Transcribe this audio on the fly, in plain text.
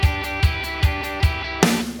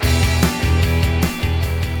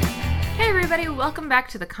welcome back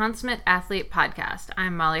to the Consummate Athlete Podcast.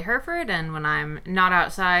 I'm Molly Herford, and when I'm not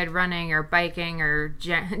outside running or biking or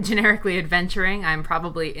generically adventuring, I'm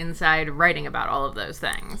probably inside writing about all of those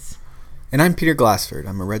things. And I'm Peter Glassford.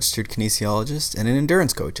 I'm a registered kinesiologist and an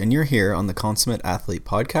endurance coach, and you're here on the Consummate Athlete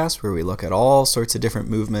Podcast, where we look at all sorts of different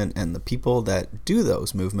movement and the people that do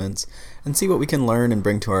those movements and see what we can learn and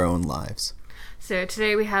bring to our own lives. So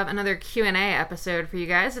today we have another Q&A episode for you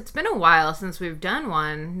guys. It's been a while since we've done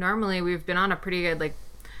one. Normally we've been on a pretty good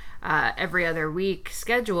every other week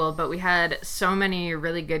schedule, but we had so many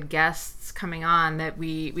really good guests coming on that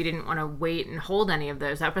we didn't want to wait and hold any of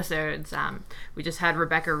those episodes. We just had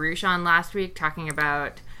Rebecca Roosh on last week talking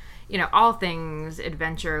about, all things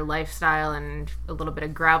adventure, lifestyle, and a little bit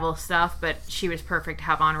of gravel stuff, but she was perfect to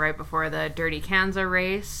have on right before the Dirty Kanza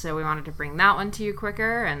race, so we wanted to bring that one to you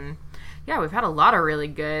quicker. And yeah, we've had a lot of really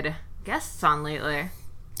good guests on lately.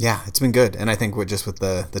 Yeah, it's been good. And I think with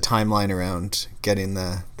the timeline around getting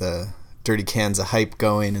the Dirty Kanza hype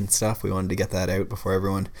going and stuff, we wanted to get that out before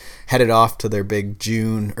everyone headed off to their big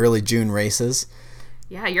early June races.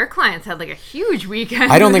 Yeah, your clients had a huge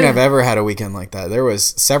weekend. I don't think I've ever had a weekend like that. There was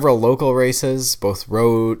several local races, both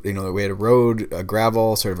road, we had a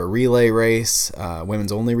gravel, sort of a relay race,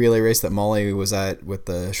 women's only relay race that Molly was at with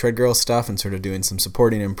the Shred Girl stuff and sort of doing some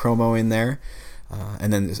supporting and promoing there.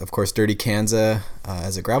 And then, of course, Dirty Kanza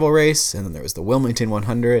as a gravel race. And then there was the Wilmington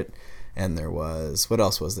 100. And there was, what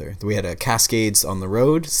else was there? We had a Cascades on the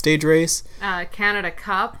Road stage race. Canada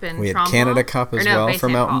Cup and we had Trombley. Canada Cup as well for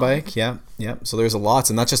mountain bike. Yeah. Yeah. So there's lots,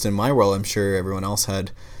 and not just in my world. I'm sure everyone else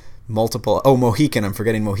had multiple. Oh, Mohican. I'm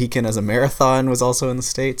forgetting Mohican as a marathon was also in the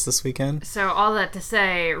States this weekend. So all that to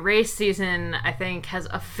say, race season, I think, has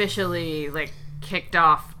officially kicked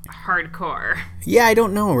off hardcore. Yeah, I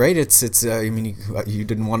don't know, right? It's you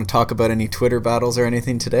didn't want to talk about any Twitter battles or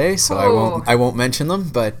anything today, so I won't mention them,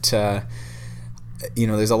 but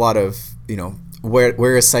there's a lot of,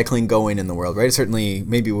 where is cycling going in the world, right? Certainly,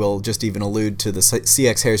 maybe we'll just even allude to the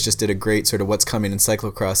CX Harris just did a great sort of what's coming in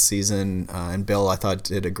cyclocross season, and Bill, I thought,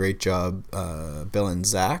 did a great job. Bill and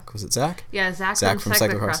Zach, was it Zach? Yeah, Zach from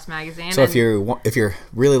Cyclocross Magazine. So if you're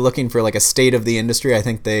really looking for a state of the industry, I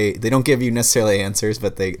think they don't give you necessarily answers,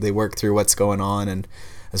 but they work through what's going on and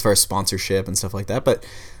as far as sponsorship and stuff like that. But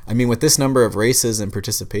I mean, with this number of races and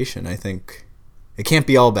participation, I think it can't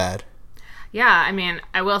be all bad. Yeah, I mean,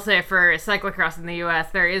 I will say for cyclocross in the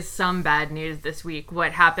U.S., there is some bad news this week.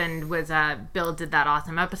 What happened was Bill did that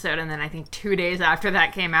awesome episode, and then I think 2 days after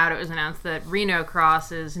that came out, it was announced that Reno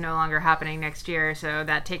Cross is no longer happening next year, so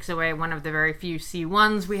that takes away one of the very few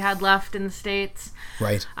C1s we had left in the States.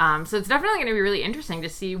 Right. So it's definitely going to be really interesting to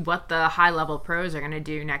see what the high-level pros are going to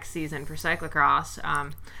do next season for cyclocross.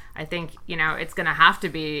 I think, it's going to have to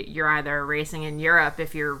be you're either racing in Europe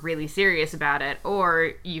if you're really serious about it,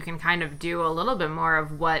 or you can kind of do a little bit more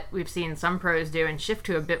of what we've seen some pros do and shift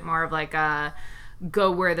to a bit more of a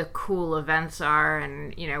go where the cool events are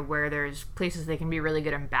and, where there's places they can be really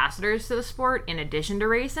good ambassadors to the sport in addition to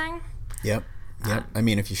racing. Yep. I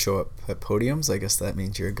mean, if you show up at podiums, I guess that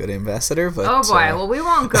means you're a good ambassador. But oh boy, well, we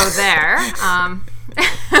won't go there.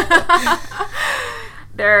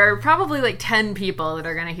 There are probably 10 people that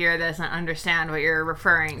are going to hear this and understand what you're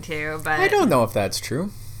referring to, but I don't know if that's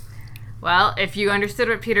true. Well, if you understood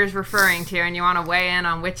what Peter's referring to and you want to weigh in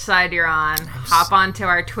on which side you're on, hop onto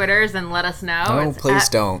our Twitters and let us know. No, please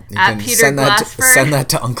don't. You at can Peter send Glassford. send that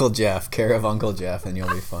to Uncle Jeff, care of Uncle Jeff, and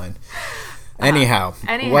you'll be fine. Anyhow,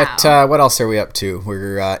 anyhow. What else are we up to?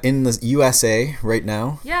 We're in the USA right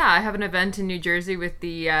now. Yeah, I have an event in New Jersey with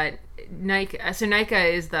the NICA. So NICA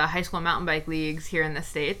is the high school mountain bike leagues here in the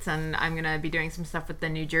States, and I'm going to be doing some stuff with the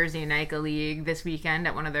New Jersey NICA League this weekend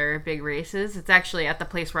at one of their big races. It's actually at the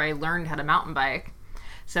place where I learned how to mountain bike.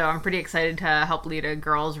 So I'm pretty excited to help lead a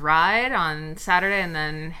girls' ride on Saturday and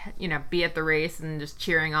then, be at the race and just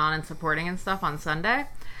cheering on and supporting and stuff on Sunday.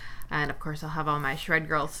 And, of course, I'll have all my Shred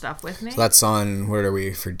Girl stuff with me. So that's on, what are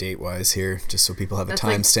we for date-wise here, just so people have a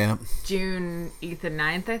timestamp? June 8th and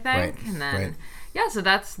 9th, I think. Right, And then, right. Yeah, so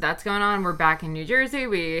that's going on. We're back in New Jersey.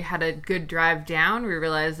 We had a good drive down. We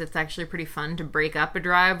realized it's actually pretty fun to break up a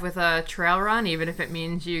drive with a trail run, even if it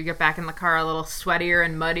means you get back in the car a little sweatier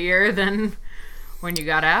and muddier than when you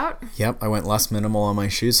got out. Yep, I went less minimal on my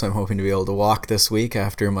shoes, so I'm hoping to be able to walk this week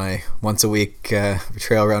after my once-a-week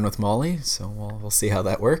trail run with Molly, so we'll see how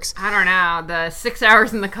that works. I don't know. The 6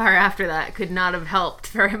 hours in the car after that could not have helped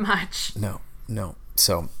very much. No.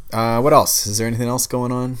 So, what else? Is there anything else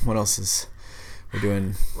going on? What else is we're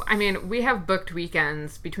doing? I mean, we have booked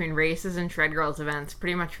weekends between races and Shred Girls events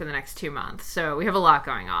pretty much for the next 2 months, so we have a lot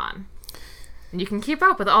going on. And you can keep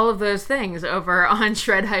up with all of those things over on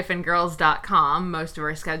shred-girls.com. Most of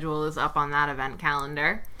our schedule is up on that event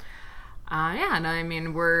calendar.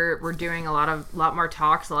 We're doing a lot more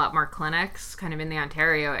talks, a lot more clinics, kind of in the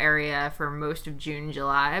Ontario area for most of June,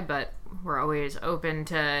 July, but we're always open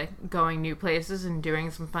to going new places and doing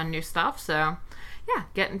some fun new stuff. So, yeah,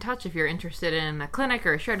 get in touch if you're interested in a clinic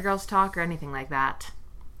or a Shred Girls talk or anything like that.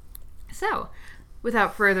 So,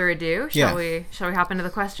 without further ado, shall we hop into the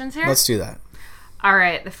questions here? Let's do that. All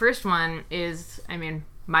right, the first one is,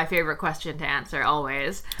 my favorite question to answer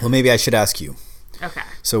always. Well, maybe I should ask you. Okay.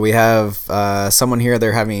 So we have someone here,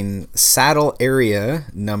 they're having saddle area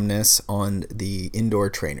numbness on the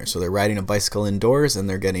indoor trainer. So they're riding a bicycle indoors and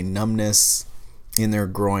they're getting numbness in their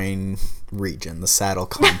groin region, the saddle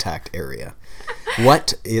contact area.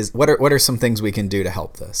 What are some things we can do to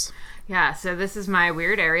help this? Yeah, so this is my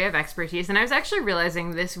weird area of expertise, and I was actually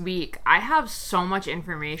realizing this week I have so much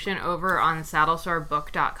information over on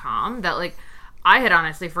saddlesorebook.com that, I had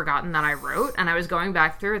honestly forgotten that I wrote, and I was going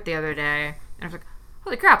back through it the other day, and I was like,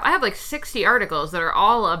 holy crap, I have 60 articles that are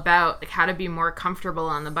all about how to be more comfortable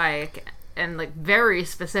on the bike, and very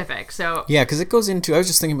specific. So yeah, because it goes into, I was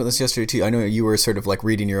just thinking about this yesterday too. I know you were sort of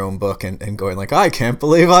reading your own book and going I can't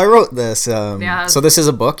believe I wrote this. Yeah. So this is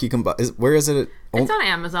a book you can buy. Where is it? It's on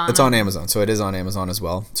Amazon. It's on Amazon. So it is on Amazon as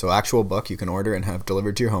well. So actual book you can order and have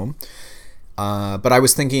delivered to your home. But I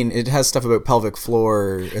was thinking it has stuff about pelvic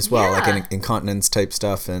floor as well, incontinence type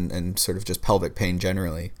stuff and sort of just pelvic pain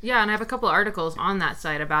generally. Yeah, and I have a couple of articles on that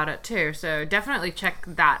site about it too. So definitely check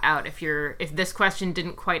that out if this question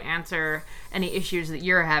didn't quite answer any issues that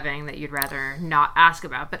you're having that you'd rather not ask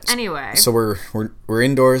about. But anyway. So we're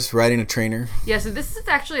indoors riding a trainer. Yeah, so this is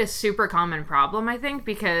actually a super common problem, I think,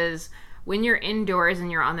 because when you're indoors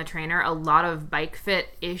and you're on the trainer, a lot of bike fit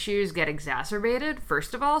issues get exacerbated,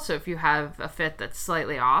 first of all. So if you have a fit that's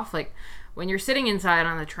slightly off, when you're sitting inside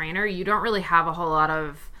on the trainer, you don't really have a whole lot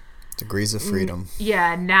of degrees of freedom.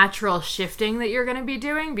 Natural shifting that you're going to be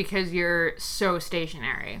doing because you're so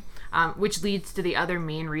stationary, which leads to the other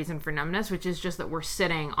main reason for numbness, which is just that we're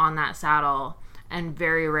sitting on that saddle and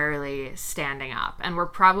very rarely standing up. And we're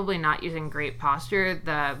probably not using great posture.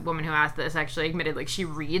 The woman who asked this actually admitted she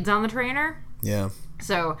reads on the trainer. Yeah.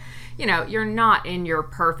 So, you're not in your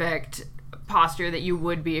perfect posture that you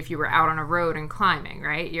would be if you were out on a road and climbing,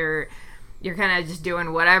 right? You're kind of just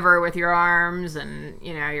doing whatever with your arms, and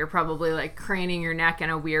you're probably craning your neck in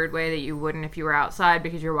a weird way that you wouldn't if you were outside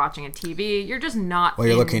because you're watching a TV. You're just not. Well,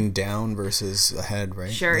 you're looking down versus ahead,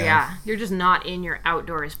 right? Sure, yeah. You're just not in your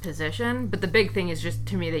outdoors position. But the big thing is just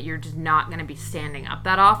to me that you're just not going to be standing up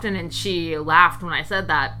that often. And she laughed when I said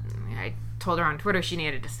that. I told her on Twitter she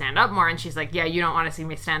needed to stand up more, and she's like, "Yeah, you don't want to see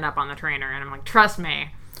me stand up on the trainer." And I'm like, "Trust me.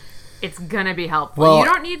 It's gonna be helpful." Well, you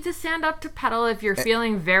don't need to stand up to pedal if you're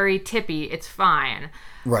feeling very tippy. It's fine.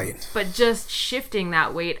 Right. But just shifting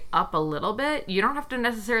that weight up a little bit, you don't have to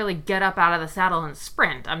necessarily get up out of the saddle and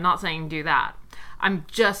sprint. I'm not saying do that. I'm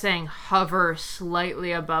just saying hover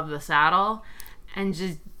slightly above the saddle and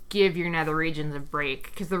just give your nether regions a break.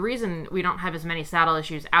 Because the reason we don't have as many saddle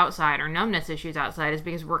issues outside or numbness issues outside is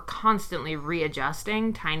because we're constantly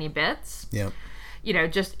readjusting tiny bits. Yeah.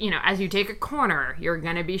 As you take a corner, you're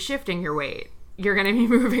going to be shifting your weight. You're going to be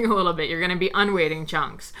moving a little bit. You're going to be unweighting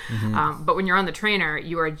chunks. Mm-hmm. But when you're on the trainer,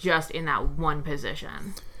 you are just in that one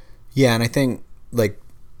position. Yeah, and I think,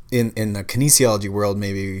 in the kinesiology world,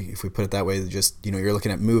 maybe if we put it that way, just, you're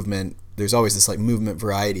looking at movement. There's always this, movement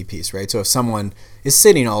variety piece, right? So if someone is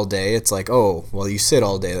sitting all day, it's oh, well, you sit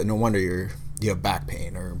all day. No wonder you have back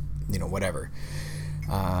pain or, whatever.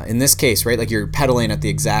 In this case, right, you're pedaling at the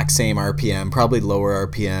exact same RPM, probably lower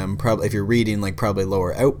RPM, probably if you're reading, probably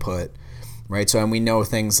lower output, right? So, and we know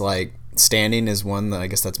things like standing is one that I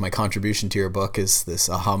guess that's my contribution to your book, is this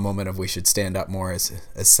aha moment of we should stand up more as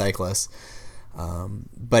cyclists.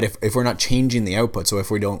 But if we're not changing the output, so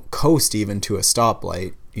if we don't coast even to a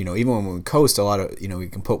stoplight, even when we coast, a lot of, we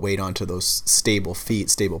can put weight onto those stable feet,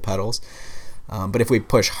 stable pedals. But if we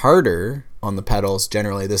push harder on the pedals,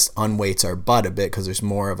 generally this unweights our butt a bit because there's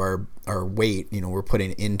more of our weight, we're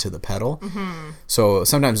putting into the pedal. Mm-hmm. So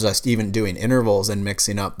sometimes just even doing intervals and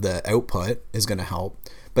mixing up the output is going to help.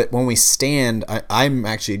 But when we stand, I'm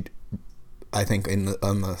actually, I think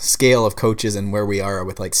on the scale of coaches and where we are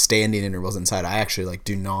with standing intervals inside, I actually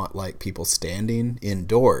do not like people standing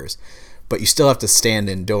indoors. But you still have to stand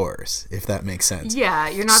indoors, if that makes sense. Yeah,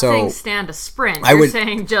 you're not saying stand a sprint. You're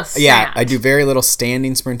saying just stand. Yeah, I do very little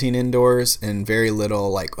standing sprinting indoors and very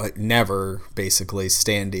little, never basically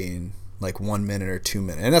standing like 1 minute or 2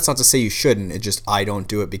 minutes. And that's not to say you shouldn't. It just, I don't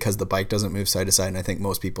do it because the bike doesn't move side to side. And I think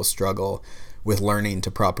most people struggle with learning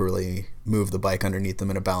to properly move the bike underneath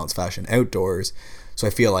them in a balanced fashion outdoors. So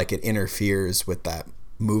I feel like it interferes with that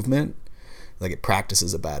movement. Like it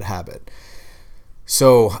practices a bad habit.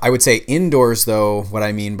 So I would say indoors, though, what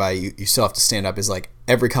I mean by you still have to stand up is like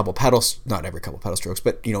every couple pedals, not every couple pedal strokes,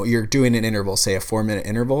 but you know, you're doing an interval, say a 4-minute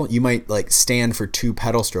interval, you might like stand for 2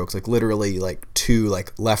 pedal strokes, like literally like 2,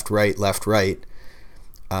 like left, right,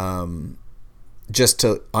 just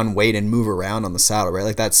to unweight and move around on the saddle, right?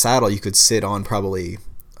 Like that saddle you could sit on probably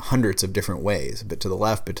hundreds of different ways, a bit to the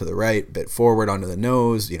left, bit to the right, a bit forward onto the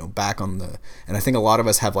nose, you know, back on the, and I think a lot of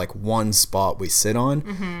us have like one spot we sit on.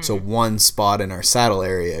 Mm-hmm. So one spot in our saddle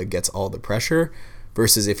area gets all the pressure,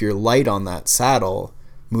 versus if you're light on that saddle,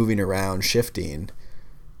 moving around, shifting,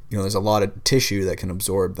 you know, there's a lot of tissue that can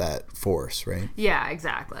absorb that force, right? Yeah,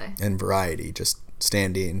 exactly. And variety, just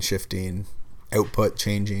standing, shifting, output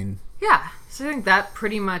changing. Yeah. So I think that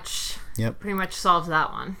pretty much solves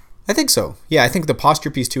that one. I think so. Yeah, I think the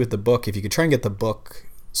posture piece too with the book, if you could try and get the book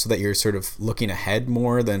so that you're sort of looking ahead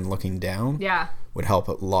more than looking down, would help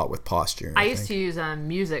a lot with posture. I used to use a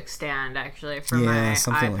music stand actually for my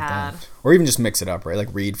something iPad. Like that. Or even just mix it up, right? Like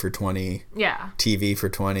read for 20, TV for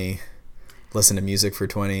 20, listen to music for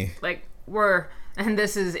 20. Like and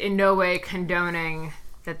this is in no way condoning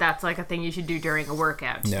that's like a thing you should do during a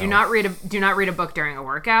workout. No. Do not read a book during a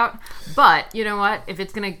workout. But you know what? If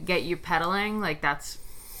it's gonna get you pedaling, like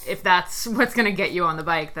if that's what's going to get you on the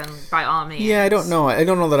bike, then by all means. Yeah, I don't know. I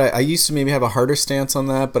don't know that I used to maybe have a harder stance on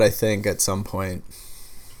that, but I think at some point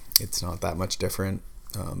it's not that much different.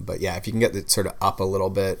 But yeah, if you can get it sort of up a little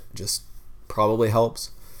bit, just probably helps.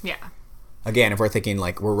 Yeah. Again, if we're thinking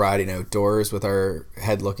like we're riding outdoors with our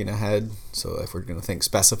head looking ahead, so if we're going to think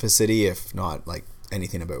specificity, if not like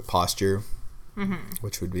anything about posture,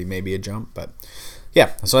 which would be maybe a jump. But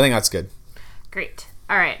yeah, so I think that's good. Great.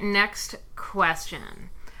 All right, next question.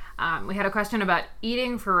 We had a question about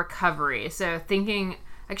eating for recovery. So thinking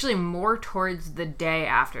actually more towards the day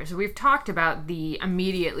after. So we've talked about the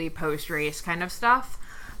immediately post-race kind of stuff,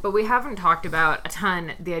 but we haven't talked about a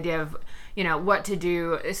ton the idea of, you know, what to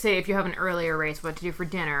do, say if you have an earlier race, what to do for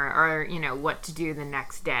dinner, or, you know, what to do the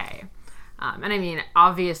next day. And I mean,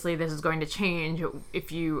 obviously this is going to change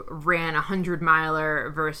if you ran a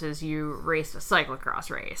 100-miler versus you raced a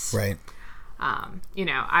cyclocross race. Right. You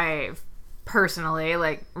know, I've personally,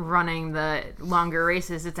 like, running the longer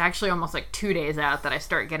races, it's actually almost like 2 days out that I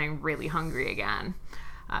start getting really hungry again,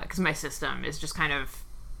 because my system is just kind of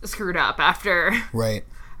screwed up after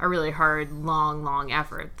a really hard, long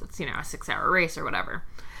effort that's, you know, a 6-hour race or whatever.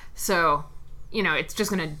 So, you know, it's just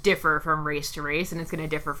going to differ from race to race, and it's going to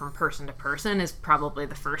differ from person to person is probably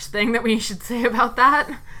the first thing that we should say about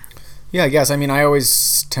that. Yeah, I guess. I mean, I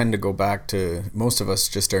always tend to go back to, most of us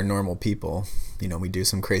just are normal people. You know, we do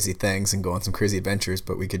some crazy things and go on some crazy adventures,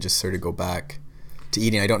 but we could just sort of go back to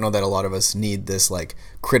eating. I don't know that a lot of us need this, like,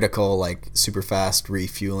 critical, like, super fast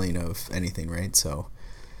refueling of anything, right? So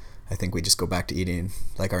I think we just go back to eating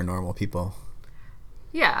like our normal people.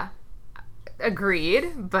 Yeah,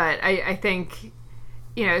 agreed. But I think,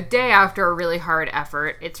 you know, day after a really hard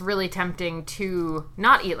effort, it's really tempting to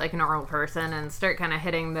not eat like a normal person and start kind of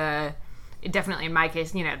hitting definitely in my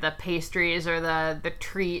case, you know, the pastries or the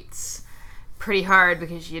treats pretty hard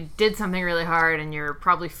because you did something really hard and you're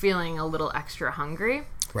probably feeling a little extra hungry.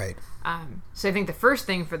 Right. So I think the first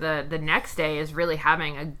thing for the next day is really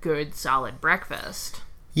having a good, solid breakfast.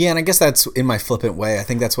 Yeah, and I guess that's in my flippant way. I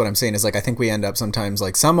think that's what I'm saying is, like, I think we end up sometimes,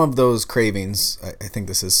 like, some of those cravings, I think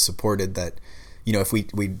this is supported that, you know, if we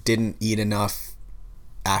didn't eat enough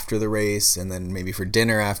after the race and then maybe for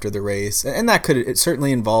dinner after the race, and it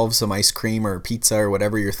certainly involves some ice cream or pizza or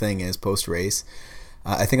whatever your thing is post-race,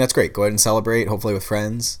 I think that's great. Go ahead and celebrate, hopefully with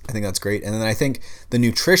friends. I think that's great. And then I think the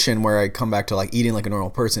nutrition, where I come back to like eating like a normal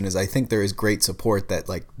person, is I think there is great support that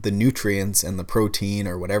like the nutrients and the protein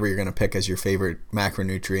or whatever you're going to pick as your favorite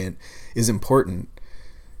macronutrient is important,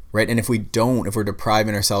 right? And if we're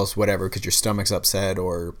depriving ourselves, whatever, because your stomach's upset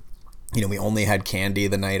or, you know, we only had candy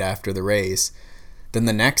the night after the race, then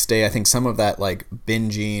the next day, I think some of that like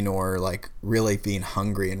binging or like really being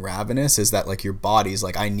hungry and ravenous is that like your body's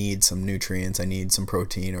like, I need some nutrients, I need some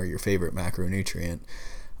protein or your favorite macronutrient.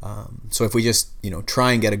 So if we just, you know,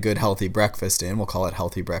 try and get a good healthy breakfast in, we'll call it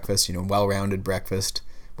healthy breakfast, you know, well-rounded breakfast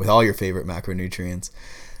with all your favorite macronutrients,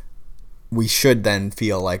 we should then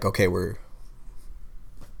feel like, okay, we're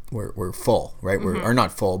full, right? Mm-hmm. Or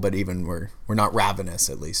not full, but even we're not ravenous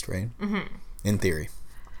at least, right? Mm-hmm. In theory.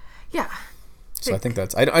 Yeah. So I think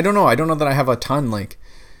that's, I don't know that I have a ton, like,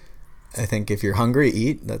 I think if you're hungry,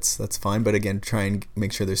 eat. That's fine. But again, try and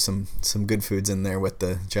make sure there's some good foods in there with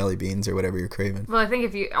the jelly beans or whatever you're craving. Well, I think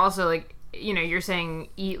if you also, like, you know, you're saying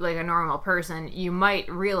eat like a normal person, you might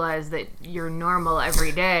realize that your normal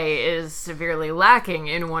every day is severely lacking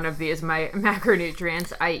in one of these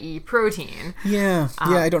macronutrients, i.e. protein. Yeah,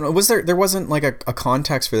 I don't know. There wasn't like a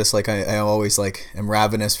context for this, like I always like am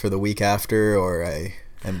ravenous for the week after, or I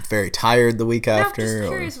am very tired the week after. I'm just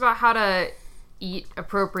curious about how to eat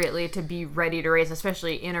appropriately to be ready to race,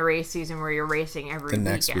 especially in a race season where you're racing every weekend. The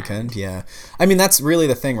next weekend, yeah. I mean, that's really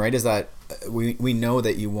the thing, right? Is that we know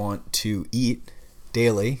that you want to eat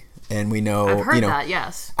daily, and we know, I've heard that,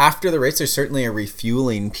 yes. After the race, there's certainly a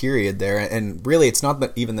refueling period there, and really, it's not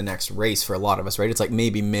even the next race for a lot of us, right? It's like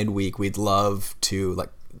maybe midweek, we'd love to, like,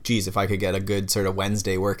 geez, if I could get a good sort of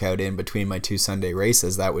Wednesday workout in between my 2 Sunday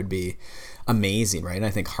races, that would be amazing, right? And I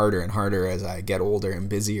think harder and harder as I get older and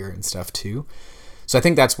busier and stuff too. So I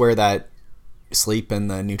think that's where that sleep and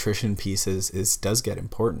the nutrition piece does get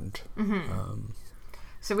important. Mm-hmm.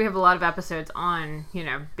 So we have a lot of episodes on, you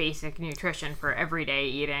know, basic nutrition for everyday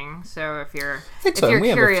eating. So if you're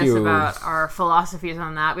curious about our philosophies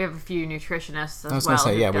on that, we have a few nutritionists as well. I was going to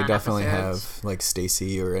say, yeah, we definitely have like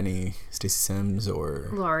Stacey Sims or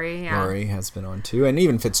Lori has been on too. And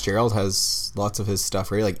even Fitzgerald has lots of his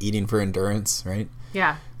stuff, right? Like Eating for Endurance, right?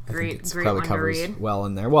 Yeah. Great one to read. Well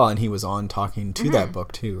in there. Well, and he was on talking to that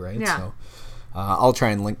book too, right? Yeah. So I'll try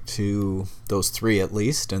and link to those 3 at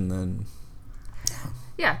least, and then...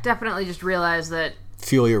 Yeah, definitely just realize that...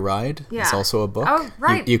 Fuel Your Ride is also a book. Oh,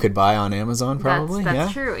 right. You could buy on Amazon, probably.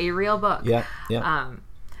 That's true. A real book. Yeah.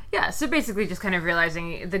 So basically just kind of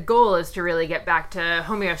realizing the goal is to really get back to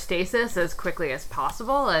homeostasis as quickly as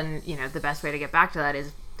possible. And, you know, the best way to get back to that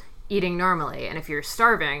is eating normally. And if you're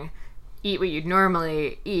starving, eat what you'd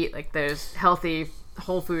normally eat, like those healthy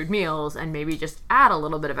whole food meals, and maybe just add a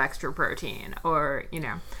little bit of extra protein or, you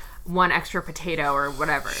know, 1 extra potato or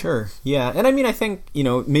whatever. Sure. Yeah. And I mean, I think, you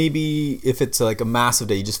know, maybe if it's like a massive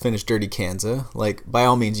day, you just finished Dirty Kanza, like by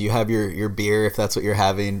all means you have your beer if that's what you're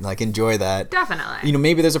having, like enjoy that. Definitely. You know,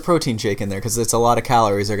 maybe there's a protein shake in there because it's a lot of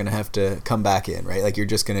calories are going to have to come back in, right? Like you're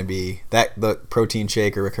just going to be the protein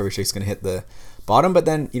shake or recovery shake is going to hit the bottom, but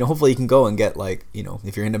then, you know, hopefully you can go and get like, you know,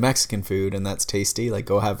 if you're into Mexican food and that's tasty, like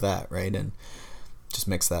go have that, right? And just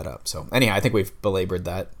mix that up. So anyhow, I think we've belabored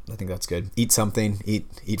that. I think that's good. Eat something,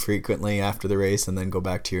 eat frequently after the race, and then go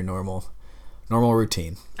back to your normal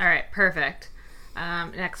routine. All right, perfect.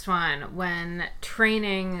 Next one, when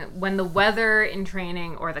the weather in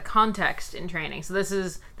training or the context in training. So this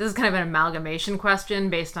is kind of an amalgamation question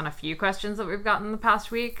based on a few questions that we've gotten the past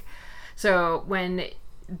week. So when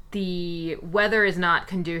the weather is not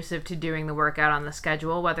conducive to doing the workout on the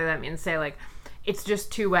schedule, whether that means, say, like, it's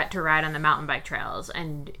just too wet to ride on the mountain bike trails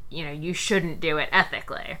and, you know, you shouldn't do it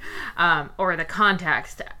ethically. Or the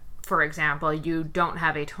context, for example, you don't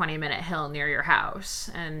have a 20-minute hill near your house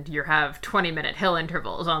and you have 20-minute hill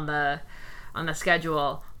intervals on the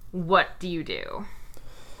schedule. What do you do?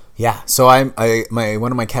 Yeah, so one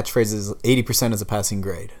of my catchphrases is 80% is a passing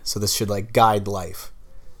grade. So this should like guide life,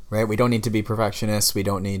 right? We don't need to be perfectionists.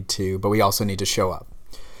 But we also need to show up.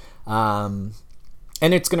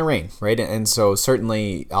 And it's going to rain, right? And so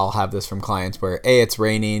certainly I'll have this from clients where, A, it's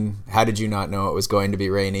raining. How did you not know it was going to be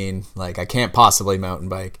raining? Like, I can't possibly mountain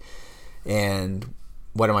bike. And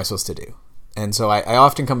what am I supposed to do? And so I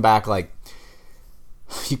often come back like,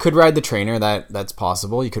 you could ride the trainer. That's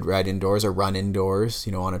possible. You could ride indoors or run indoors,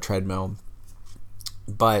 you know, on a treadmill.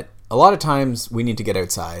 But a lot of times we need to get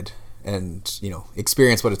outside and, you know,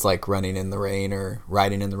 experience what it's like running in the rain or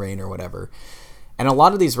riding in the rain or whatever. And a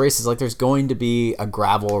lot of these races, like there's going to be a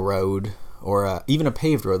gravel road or even a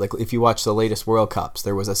paved road. Like if you watch the latest World Cups,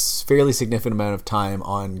 there was a fairly significant amount of time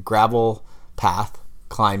on gravel path,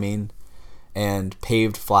 climbing, and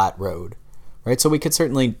paved flat road, right? So we could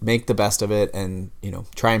certainly make the best of it and, you know,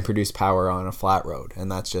 try and produce power on a flat road.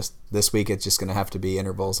 And that's just, this week it's just going to have to be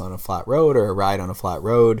intervals on a flat road or a ride on a flat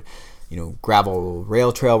road. You know, gravel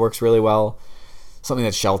rail trail works really well. Something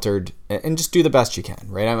that's sheltered, and just do the best you can,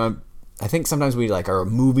 right? I think sometimes we like are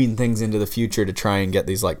moving things into the future to try and get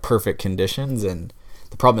these like perfect conditions, and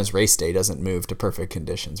the problem is race day doesn't move to perfect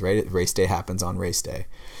conditions, right? Race day happens on race day.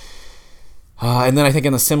 And then I think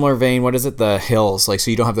in the similar vein, what is it? The hills, like,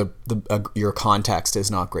 so you don't have your context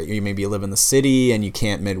is not great. You maybe live in the city and you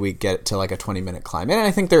can't midweek get to like a 20-minute climb. And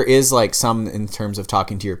I think there is like some in terms of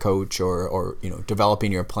talking to your coach or you know,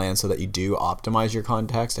 developing your plan so that you do optimize your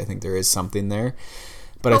context. I think there is something there.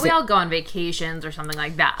 But we all go on vacations or something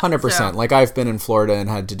like that. 100%. So. Like I've been in Florida and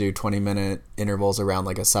had to do 20-minute intervals around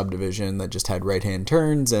like a subdivision that just had right-hand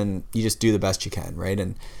turns, and you just do the best you can, right?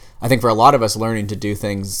 And I think for a lot of us, learning to do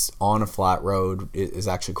things on a flat road is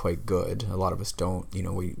actually quite good. A lot of us don't,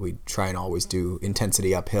 we try and always do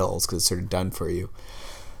intensity up hills because it's sort of done for you.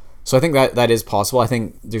 So I think that is possible. I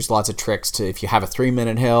think there's lots of tricks to, if you have a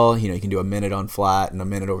 3-minute hill, you can do a minute on flat and a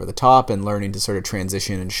minute over the top, and learning to sort of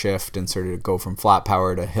transition and shift and sort of go from flat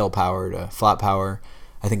power to hill power to flat power,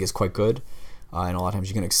 I think is quite good. And a lot of times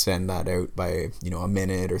you can extend that out by, a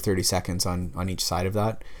minute or 30 seconds on each side of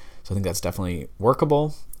that. So I think that's definitely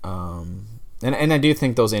workable. And I do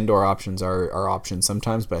think those indoor options are options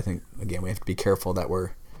sometimes, but I think, again, we have to be careful that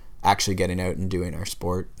we're actually getting out and doing our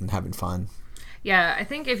sport and having fun. Yeah, I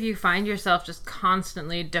think if you find yourself just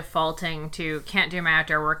constantly defaulting to can't do my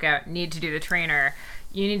outdoor workout, need to do the trainer,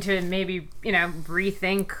 you need to maybe,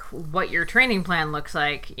 rethink what your training plan looks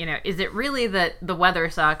like. Is it really that the weather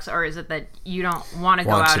sucks, or is it that you don't want to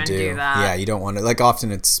go out and do that? Yeah, you don't want to. Like,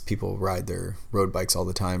 often it's people ride their road bikes all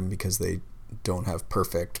the time because they don't have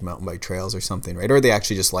perfect mountain bike trails or something, right? Or they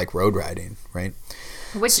actually just like road riding, right?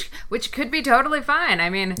 Which could be totally fine. I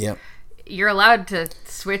mean, yep. You're allowed to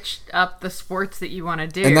switch up the sports that you want to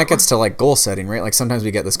do. And that gets to like goal setting, right? Like sometimes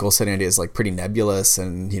we get this goal setting idea is like pretty nebulous,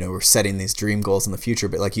 and we're setting these dream goals in the future,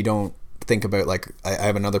 but like you don't think about, like, I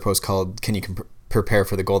have another post called "Can you prepare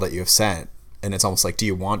for the goal that you have set?" And it's almost like, do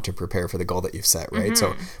you want to prepare for the goal that you've set, right?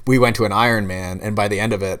 So we went to an Ironman, and by the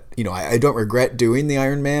end of it, I don't regret doing the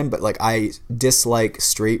Ironman, but like I dislike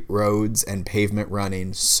straight roads and pavement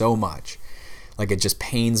running so much. Like, it just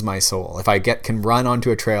pains my soul. If I can run onto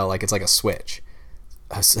a trail, like, it's like a switch.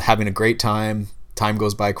 Having a great time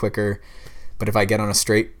goes by quicker. But if I get on a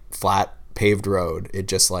straight, flat, paved road, it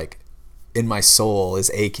just, like, in my soul is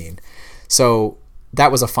aching. So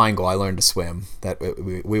that was a fine goal. I learned to swim. That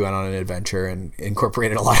we went on an adventure and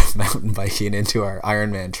incorporated a lot of mountain biking into our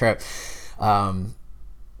Ironman trip.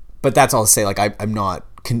 But that's all to say, like, I'm not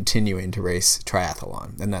continuing to race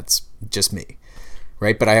triathlon, and that's just me,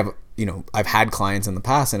 right? But I have... I've had clients in the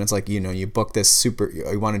past, and it's like, you book this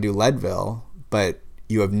you want to do Leadville, but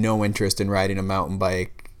you have no interest in riding a mountain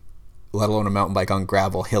bike, let alone a mountain bike on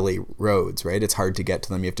gravel, hilly roads, right? It's hard to get to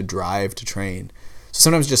them. You have to drive to train. So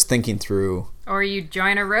sometimes just thinking through... Or you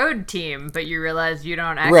join a road team, but you realize you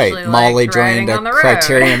don't actually Molly like riding joined on the a road.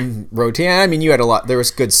 Criterium road team. I mean, you had a lot... There was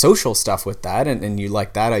good social stuff with that, and you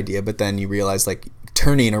liked that idea, but then you realize, like,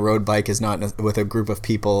 turning a road bike is not with a group of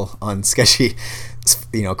people on sketchy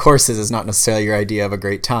courses is not necessarily your idea of a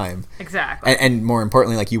great time. Exactly. And more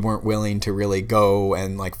importantly, like, you weren't willing to really go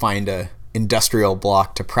and like find a industrial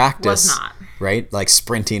block to practice. Was not. Right? Like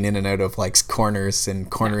sprinting in and out of like corners and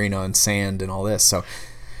cornering on sand and all this. So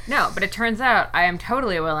no, but it turns out I am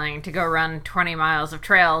totally willing to go run 20 miles of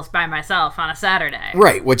trails by myself on a Saturday.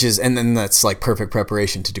 Right, and then that's like perfect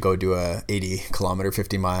preparation to go do a 80 kilometer,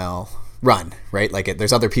 50 mile run, right? Like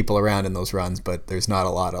there's other people around in those runs, but there's not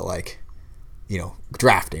a lot of like,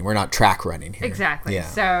 drafting. We're not track running here. Exactly. Yeah.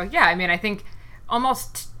 So yeah, I mean, I think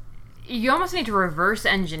you almost need to reverse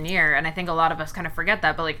engineer, and I think a lot of us kind of forget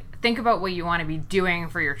that, but like think about what you want to be doing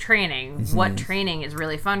for your training. Mm-hmm. What training is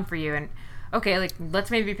really fun for you, and okay, like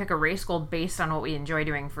let's maybe pick a race goal based on what we enjoy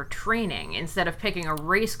doing for training instead of picking a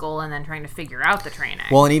race goal and then trying to figure out the training.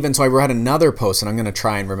 Well, and even so, I read another post, and I'm going to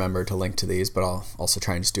try and remember to link to these, but I'll also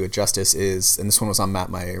try and just do it justice, and this one was on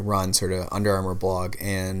My Run, sort of Under Armour blog,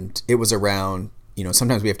 and it was around,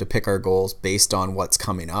 sometimes we have to pick our goals based on what's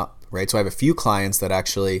coming up, right? So I have a few clients that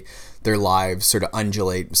actually their lives sort of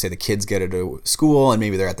undulate. Say the kids get into school and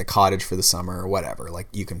maybe they're at the cottage for the summer or whatever. Like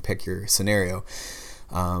you can pick your scenario.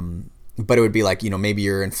 But it would be like, maybe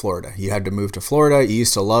you're in Florida. You had to move to Florida. You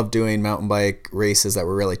used to love doing mountain bike races that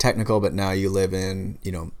were really technical, but now you live in,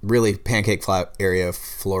 really pancake flat area of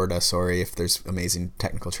Florida. Sorry if there's amazing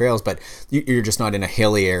technical trails, but you're just not in a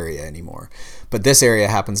hilly area anymore. But this area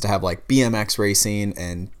happens to have like BMX racing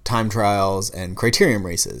and time trials and criterium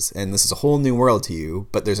races. And this is a whole new world to you,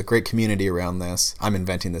 but there's a great community around this. I'm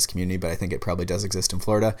inventing this community, but I think it probably does exist in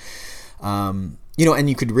Florida. And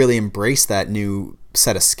you could really embrace that new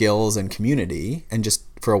set of skills and community and just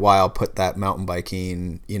for a while put that mountain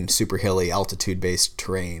biking in super hilly altitude-based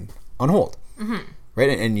terrain on hold. Mm-hmm.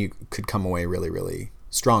 Right? And you could come away really, really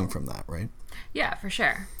strong from that, right? Yeah, for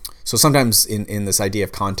sure. So sometimes in this idea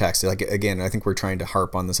of context, like, again, I think we're trying to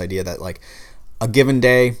harp on this idea that like a given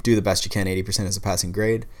day, do the best you can, 80% is a passing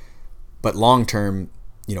grade. But long-term,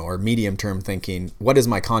 or medium-term thinking, what is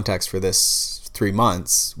my context for this 3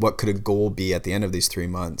 months? What could a goal be at the end of these 3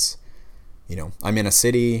 months? I'm in a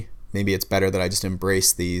city. Maybe it's better that I just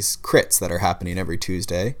embrace these crits that are happening every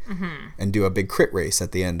Tuesday and do a big crit race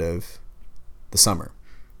at the end of the summer.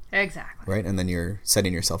 Exactly. Right? And then you're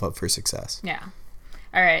setting yourself up for success. Yeah.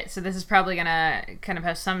 All right. So this is probably going to kind of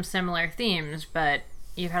have some similar themes, but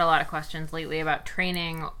you've had a lot of questions lately about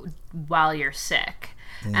training while you're sick.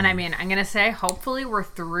 And I mean, I'm going to say, hopefully we're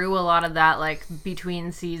through a lot of that, like,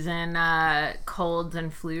 between season colds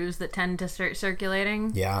and flus that tend to start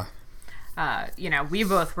circulating. Yeah. We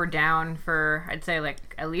both were down for, I'd say, like,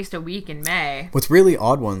 at least a week in May. What's really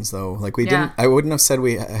odd ones, though, like, I wouldn't have said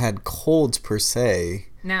we had colds per se.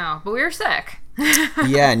 No, but we were sick.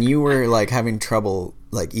 Yeah, and you were, like, having trouble,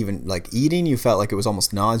 like, even, like, eating. You felt like it was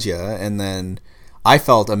almost nausea, and then I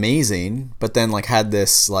felt amazing, but then, like, had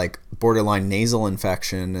this, like, borderline nasal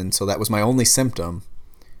infection, and so that was my only symptom.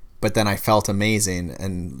 But then I felt amazing,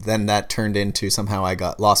 and then that turned into somehow I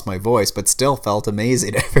lost my voice, but still felt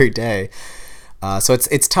amazing every day. So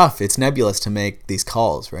it's tough. It's nebulous to make these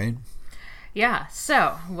calls, right? Yeah.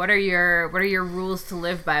 So what are your rules to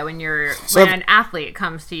live by when an athlete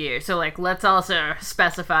comes to you? So, like, let's also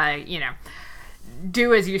specify,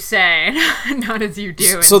 do as you say, not as you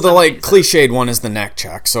do. So the, like, cliched one is the neck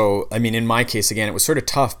check. So, I mean, in my case, again, it was sort of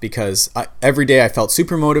tough because every day I felt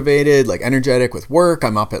super motivated, like, energetic with work.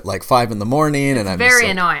 I'm up at, like, 5 a.m. and I'm very just,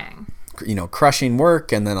 like, annoying. Crushing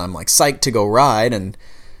work, and then I'm, like, psyched to go ride, and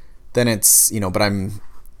then it's, but I'm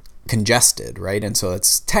congested, right? And so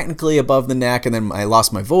it's technically above the neck, and then I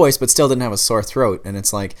lost my voice, but still didn't have a sore throat. And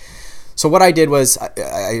it's like, so what I did was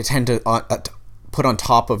I tend to put on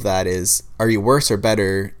top of that is, are you worse or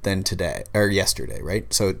better than today or yesterday,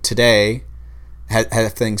 right? So today,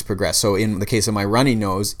 have things progressed? So in the case of my runny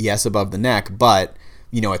nose, yes, above the neck, but,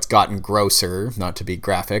 it's gotten grosser, not to be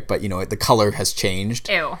graphic, but, the color has changed.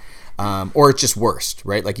 Ew. Or it's just worse,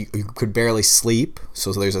 right? Like you could barely sleep.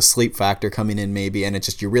 So there's a sleep factor coming in maybe, and it's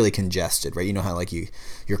just, you're really congested, right? You know how, like,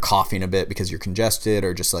 you're coughing a bit because you're congested,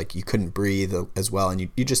 or just, like, you couldn't breathe as well, and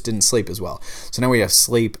you just didn't sleep as well. So now we have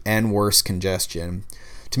sleep and worse congestion.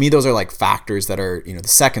 To me, those are, like, factors that are, the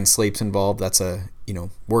second sleep's involved. That's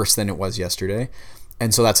worse than it was yesterday.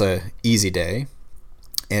 And so that's a easy day.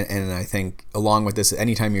 And I think along with this,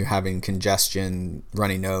 anytime you're having congestion,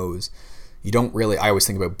 runny nose, you don't really, I always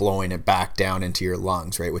think about blowing it back down into your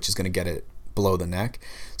lungs, right? Which is going to get it below the neck.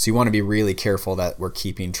 So you want to be really careful that we're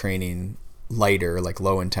keeping training lighter, like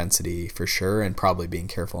low intensity for sure, and probably being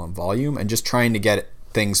careful on volume and just trying to get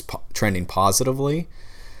things trending positively.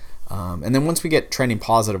 And then once we get trending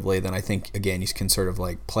positively, then I think, again, you can sort of,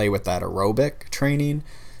 like, play with that aerobic training.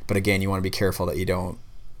 But again, you want to be careful that you don't,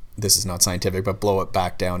 this is not scientific, but blow it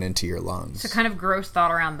back down into your lungs. So kind of gross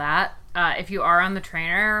thought around that. If you are on the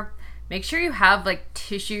trainer, make sure you have, like,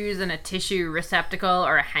 tissues and a tissue receptacle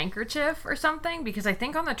or a handkerchief or something, because I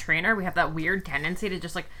think on the trainer we have that weird tendency to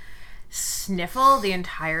just, like, sniffle the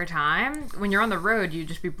entire time. When you're on the road, you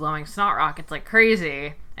just be blowing snot rockets like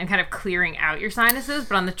crazy and kind of clearing out your sinuses,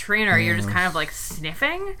 but on the trainer you're just kind of, like,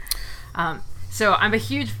 sniffing. So I'm a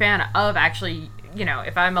huge fan of actually,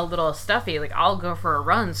 if I'm a little stuffy, like, I'll go for a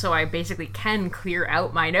run so I basically can clear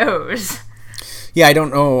out my nose. Yeah, I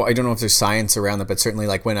don't know if there's science around that, but certainly,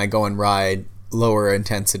 like, when I go and ride lower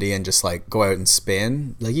intensity and just, like, go out and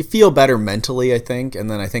spin, like, you feel better mentally, I think. And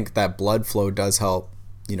then I think that blood flow does help,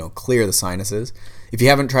 clear the sinuses. If you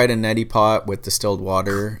haven't tried a neti pot with distilled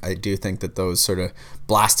water, I do think that those sort of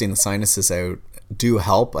blasting the sinuses out do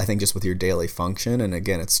help, I think, just with your daily function. And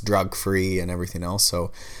again, it's drug free and everything else.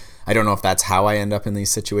 So I don't know if that's how I end up in these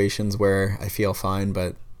situations where I feel fine,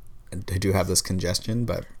 but I do have this congestion,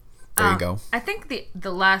 but there you go. I think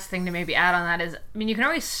the last thing to maybe add on that is, I mean, you can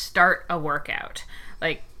always start a workout,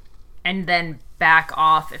 like, and then back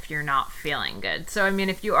off if you're not feeling good. So, I mean,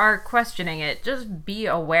 if you are questioning it, just be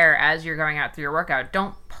aware as you're going out through your workout.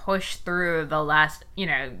 Don't push through the last,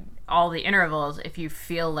 all the intervals if you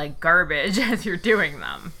feel like garbage as you're doing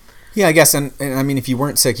them. Yeah, I guess, and I mean, if you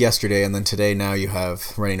weren't sick yesterday and then today now you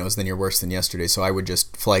have runny nose, then you're worse than yesterday. So I would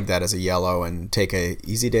just flag that as a yellow and take a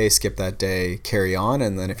easy day, skip that day, carry on,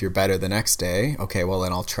 and then if you're better the next day, okay, well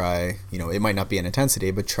then I'll try, it might not be an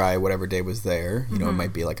intensity, but try whatever day was there. It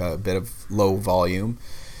might be like a bit of low volume.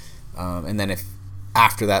 And then if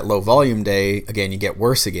after that low volume day, again, you get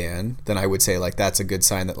worse again, then I would say, like, that's a good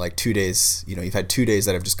sign that, like, 2 days, you've had 2 days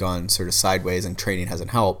that have just gone sort of sideways and training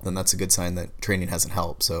hasn't helped, then that's a good sign that training hasn't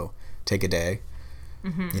helped. So take a day,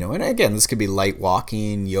 and again, this could be light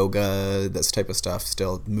walking, yoga, this type of stuff,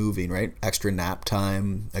 still moving, right? Extra nap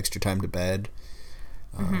time, extra time to bed.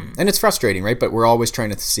 And it's frustrating, right? But we're always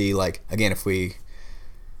trying to see, like, again, if we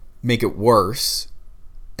make it worse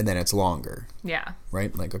and then it's longer. Yeah.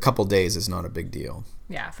 Right? Like a couple days is not a big deal.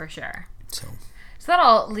 Yeah, for sure. So that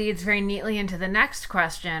all leads very neatly into the next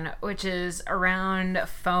question, which is around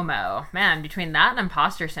FOMO. Man, between that and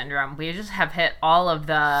imposter syndrome, we just have hit all of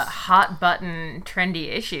the hot button trendy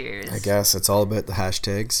issues. I guess it's all about the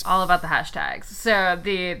hashtags. All about the hashtags. So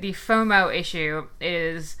the FOMO issue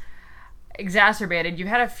is exacerbated. You've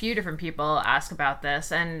had a few different people ask about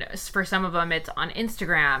this, and for some of them it's on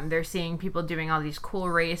Instagram. They're seeing people doing all these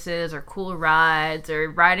cool races or cool rides or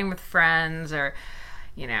riding with friends or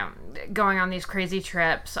going on these crazy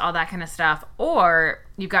trips, all that kind of stuff. Or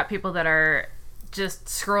you've got people that are just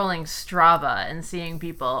scrolling Strava and seeing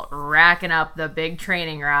people racking up the big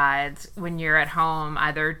training rides when you're at home,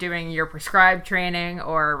 either doing your prescribed training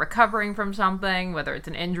or recovering from something, whether it's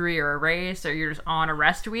an injury or a race, or you're just on a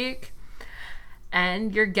rest week.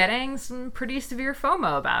 And you're getting some pretty severe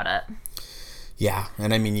FOMO about it. Yeah,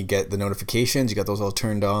 and I mean, you get the notifications, you got those all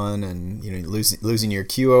turned on, and losing your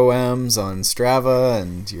QOMs on Strava,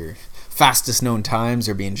 and your fastest known times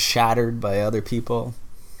are being shattered by other people.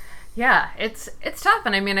 Yeah, it's tough,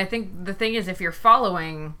 and I mean, I think the thing is, if you're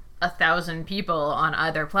following 1,000 people on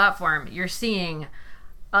either platform, you're seeing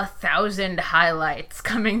 1,000 highlights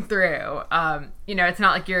coming through. It's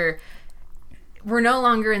not like we're no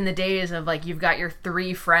longer in the days of like you've got your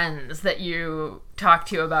 3 friends that you talk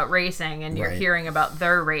to about racing and you're hearing about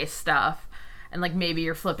their race stuff, and like maybe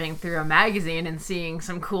you're flipping through a magazine and seeing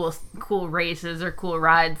some cool races or cool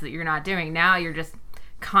rides that you're not doing. Now you're just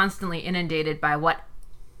constantly inundated by what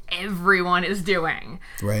everyone is doing.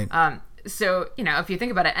 Right. So, if you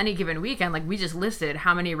think about it, any given weekend, like we just listed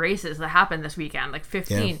how many races that happened this weekend, like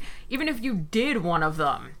 15. Yeah. Even if you did one of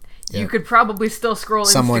them, you could probably still scroll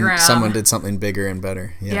Instagram. Someone did something bigger and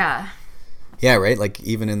better. Yeah. Yeah, right? Like,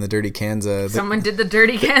 even in the Dirty Kanza... Someone did the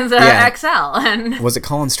Dirty Kanza XL. And was it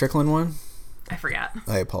Colin Strickland one? I forgot.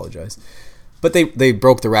 I apologize. But they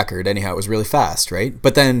broke the record. Anyhow, it was really fast, right?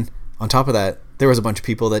 But then, on top of that, there was a bunch of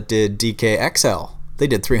people that did DKXL. They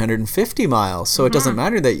did 350 miles. So it doesn't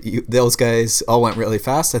matter that those guys all went really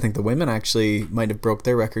fast. I think the women actually might have broke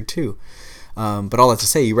their record, too. But all that to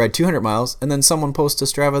say, you ride 200 miles, and then someone posts to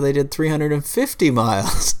Strava they did 350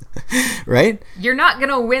 miles, right? You're not going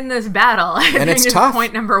to win this battle. And it's tough.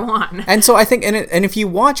 Point number 1. And so I think, and if you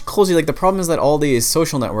watch closely, like the problem is that all these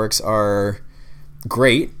social networks are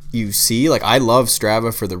great. You see, like I love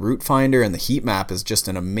Strava for the route finder, and the heat map is just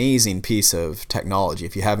an amazing piece of technology.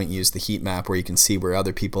 If you haven't used the heat map where you can see where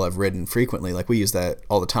other people have ridden frequently, like we use that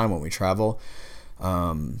all the time when we travel.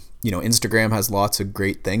 Instagram has lots of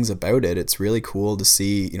great things about it. It's really cool to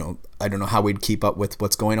see, I don't know how we'd keep up with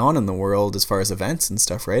what's going on in the world as far as events and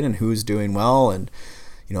stuff, right? And who's doing well and,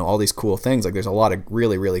 all these cool things. Like there's a lot of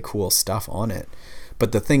really, really cool stuff on it.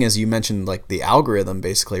 But the thing is, you mentioned like the algorithm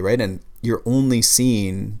basically, right? And you're only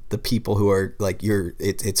seeing the people who are like,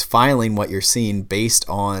 it's filing what you're seeing based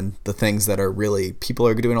on the things that are really, people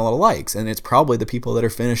are doing a lot of likes. And it's probably the people that are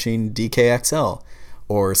finishing DKXL.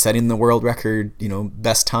 Or setting the world record,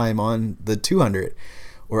 best time on the 200,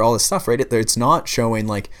 or all this stuff, right? It's not showing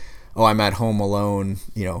like, oh, I'm at home alone,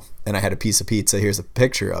 and I had a piece of pizza. Here's a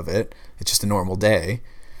picture of it. It's just a normal day,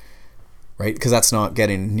 right? Because that's not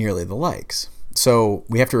getting nearly the likes. So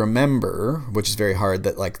we have to remember, which is very hard,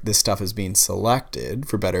 that like this stuff is being selected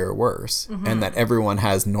for better or worse, and that everyone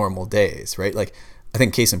has normal days, right? Like I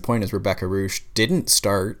think case in point is Rebecca Roosh didn't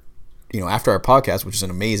start. After our podcast, which is an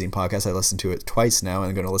amazing podcast, I listened to it twice now and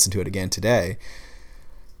I'm going to listen to it again today.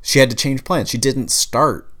 She had to change plans. She didn't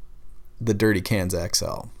start the Dirty Kanza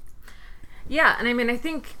XL. Yeah, and I mean, I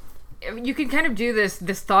think you can kind of do this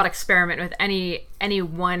thought experiment with any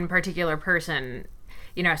one particular person.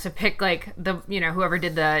 So pick like the whoever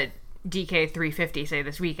did the DK 350 say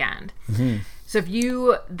this weekend. So if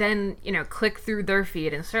you then click through their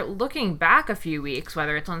feed and start looking back a few weeks,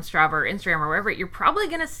 whether it's on Strava or Instagram or wherever, you're probably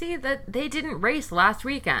going to see that they didn't race last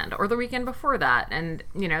weekend or the weekend before that, and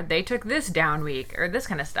they took this down week or this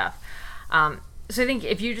kind of stuff. So I think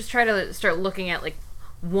if you just try to start looking at like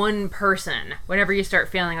one person, whenever you start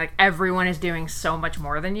feeling like everyone is doing so much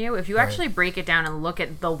more than you, if you actually break it down and look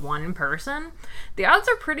at the one person, the odds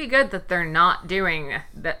are pretty good that they're not doing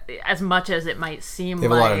that as much as it might seem like.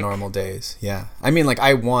 They have a lot of normal days, yeah. I mean, like,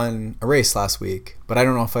 I won a race last week, but I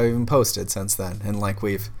don't know if I've even posted since then. And, like,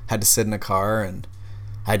 we've had to sit in a car, and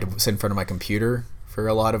I had to sit in front of my computer for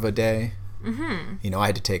a lot of a day. I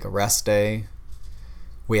had to take a rest day.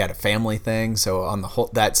 We had a family thing, so on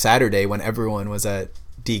that Saturday when everyone was at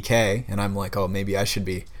DK, and I'm like, oh, maybe I should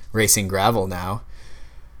be racing gravel now.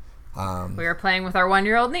 We were playing with our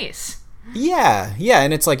 1-year-old niece. Yeah,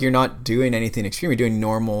 and it's like you're not doing anything extreme. You're doing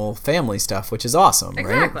normal family stuff, which is awesome,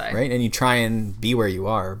 exactly. Right? And you try and be where you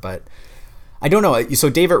are, but I don't know. So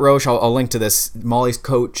David Roche, I'll link to this. Molly's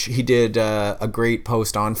coach, he did a great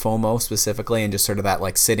post on FOMO specifically, and just sort of that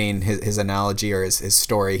like sitting, his analogy or his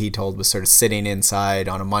story he told was sort of sitting inside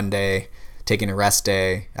on a Monday, taking a rest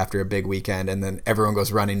day after a big weekend, and then everyone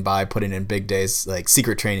goes running by, putting in big days like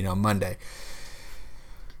secret training on Monday.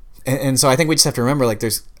 And so I think we just have to remember, like,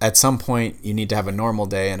 there's at some point you need to have a normal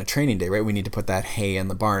day and a training day, right? We need to put that hay in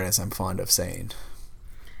the barn, as I'm fond of saying.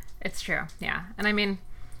 It's true, yeah. And I mean,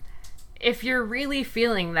 if you're really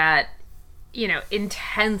feeling that,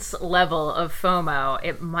 intense level of FOMO,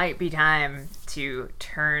 it might be time to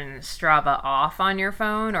turn Strava off on your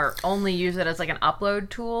phone or only use it as like an upload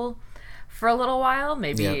tool for a little while.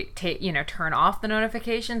 Maybe turn off the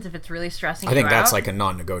notifications if it's really stressing you out. I think that's like a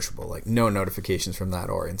non-negotiable, like no notifications from that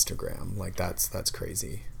or Instagram. Like that's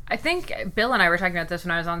crazy. I think Bill and I were talking about this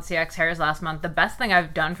when I was on CX Hairs last month. The best thing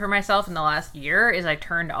I've done for myself in the last year is I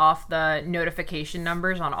turned off the notification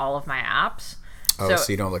numbers on all of my apps. Oh,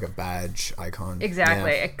 so you don't have like a badge icon.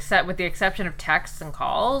 Exactly. Yeah. Except with the exception of texts and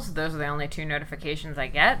calls, those are the only two notifications I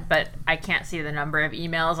get. But I can't see the number of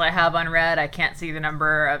emails I have unread. I can't see the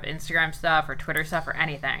number of Instagram stuff or Twitter stuff or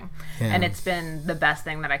anything. Yeah. And it's been the best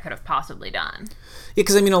thing that I could have possibly done. Yeah,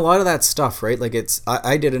 because I mean, a lot of that stuff, right? Like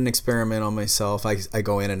I did an experiment on myself. I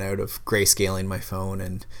go in and out of grayscaling my phone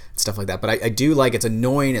and stuff like that. But I do like, it's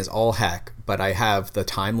annoying as all heck, but I have the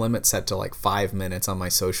time limit set to like 5 minutes on my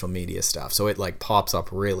social media stuff. So it like pops up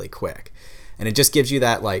really quick. And it just gives you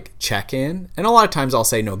that like check-in. And a lot of times I'll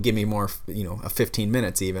say, no, give me more, a 15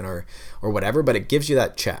 minutes even or whatever, but it gives you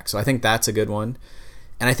that check. So I think that's a good one.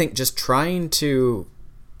 And I think just trying to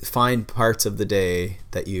find parts of the day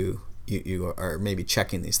that you are maybe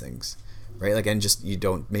checking these things, right? Like, and just you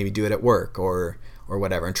don't maybe do it at work or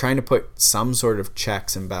whatever, and trying to put some sort of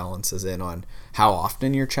checks and balances in on how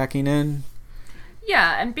often you're checking in.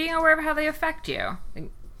 Yeah, and being aware of how they affect you.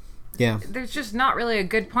 Yeah. There's just not really a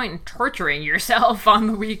good point in torturing yourself on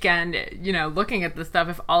the weekend, looking at this stuff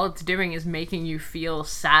if all it's doing is making you feel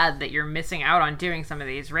sad that you're missing out on doing some of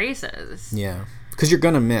these races. Yeah. Because you're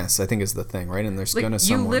going to miss, I think, is the thing, right? And there's going to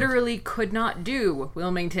You literally could not do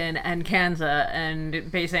Wilmington and Kansas and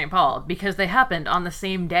Bay St. Paul because they happened on the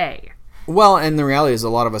same day. Well, and the reality is a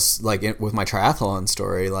lot of us, like with my triathlon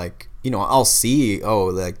story, like, I'll see,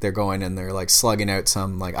 like they're going and they're like slugging out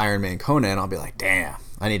some like Ironman Kona, and I'll be like, damn,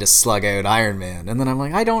 I need to slug out Ironman. And then I'm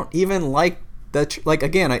like, I don't even like that. Like,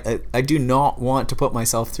 again, I do not want to put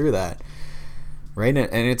myself through that. Right.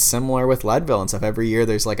 And it's similar with Leadville and stuff. Every year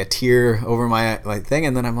there's like a tear over my thing.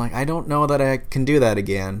 And then I'm like, I don't know that I can do that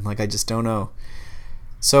again. Like, I just don't know.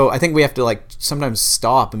 So I think we have to like sometimes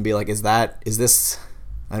stop and be like, is this,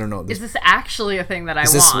 I don't know. Is this actually a thing that I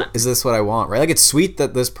want? Is this what I want? Right. Like, it's sweet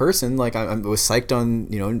that this person, like I was psyched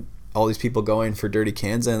on, all these people going for Dirty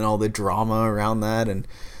Kansas and all the drama around that. And,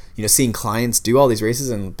 seeing clients do all these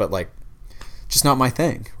races but like, just not my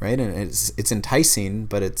thing, right? And it's enticing,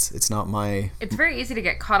 but it's not my... It's very easy to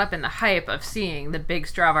get caught up in the hype of seeing the big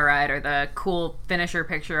Strava ride or the cool finisher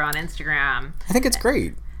picture on Instagram. I think it's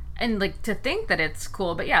great. And like to think that it's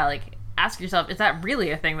cool, but yeah, like ask yourself, is that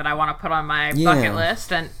really a thing that I want to put on my bucket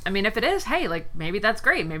list? And I mean, if it is, hey, like maybe that's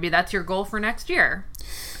great. Maybe that's your goal for next year.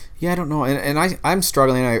 Yeah, I don't know. And I'm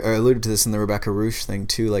struggling. I alluded to this in the Rebecca Rusch thing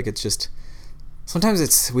too. Like, it's just...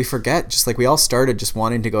 Sometimes we forget, just like we all started just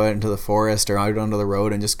wanting to go out into the forest or out onto the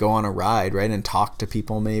road and just go on a ride, right? And talk to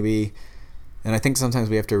people maybe. And I think sometimes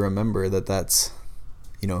we have to remember that that's,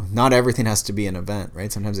 not everything has to be an event,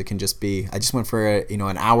 right? Sometimes it can just be, I just went for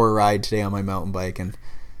an hour ride today on my mountain bike. And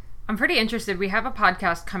I'm pretty interested. We have a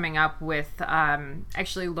podcast coming up with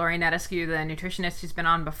actually Lori Netescu, the nutritionist who's been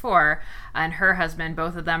on before, and her husband.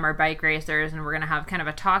 Both of them are bike racers, and we're going to have kind of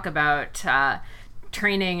a talk about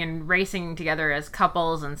training and racing together as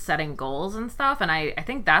couples and setting goals and stuff. And I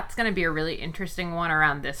think that's going to be a really interesting one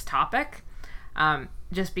around this topic.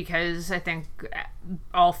 Just because I think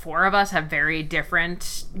all four of us have very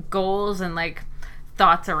different goals and like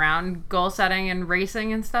thoughts around goal setting and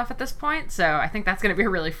racing and stuff at this point. So I think that's going to be a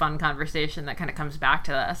really fun conversation that kind of comes back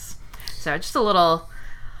to this. So just a little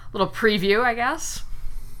preview, I guess.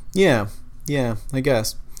 Yeah, I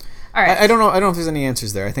guess. All right. I don't know if there's any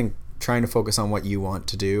answers there. I think trying to focus on what you want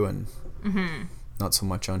to do and not so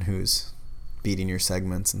much on who's beating your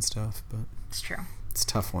segments and stuff. But it's true. It's a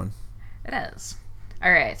tough one. It is.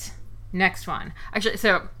 All right. Next one. Actually,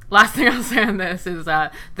 so last thing I'll say on this is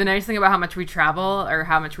the nice thing about how much we travel or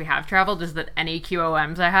how much we have traveled is that any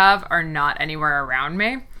QOMs I have are not anywhere around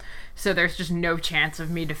me. So there's just no chance of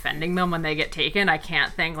me defending them when they get taken. I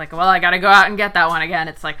can't think like, well, I got to go out and get that one again.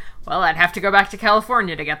 It's like, well, I'd have to go back to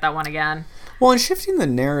California to get that one again. Well, and shifting the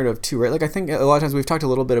narrative too, right? Like I think a lot of times we've talked a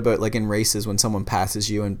little bit about like in races when someone passes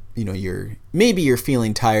you and you're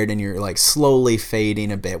feeling tired and you're like slowly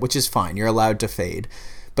fading a bit, which is fine. You're allowed to fade,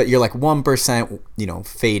 but you're like 1%,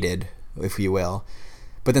 faded, if you will.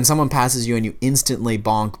 But then someone passes you and you instantly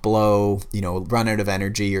bonk, blow, run out of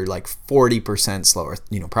energy. You're like 40% slower,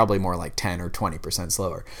 probably more like 10 or 20%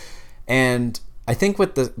 slower. And I think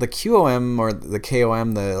with the QOM or the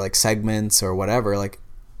KOM, the like segments or whatever, like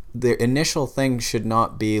the initial thing should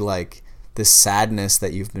not be like this sadness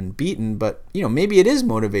that you've been beaten, but maybe it is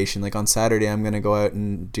motivation. Like on Saturday, I'm going to go out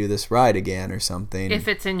and do this ride again or something. If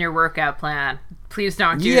it's in your workout plan, please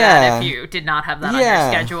don't do that if you did not have that on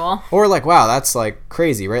your schedule. Or like, wow, that's like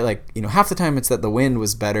crazy, right? Like, half the time it's that the wind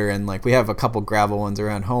was better and like we have a couple gravel ones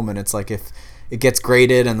around home and it's like if it gets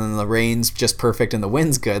graded and then the rain's just perfect and the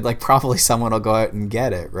wind's good, like probably someone will go out and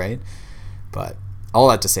get it, right? But all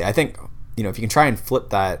that to say, I think, if you can try and flip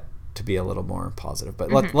that to be a little more positive,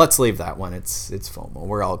 but let's leave that one. It's FOMO.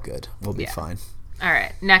 We're all good. We'll be fine. All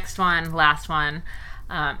right. Next one, last one.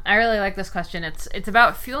 I really like this question. It's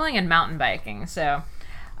about fueling and mountain biking. So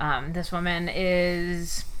this woman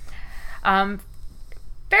is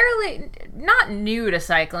fairly not new to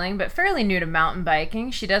cycling, but fairly new to mountain biking.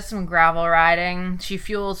 She does some gravel riding. She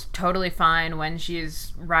fuels totally fine when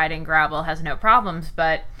she's riding gravel, has no problems,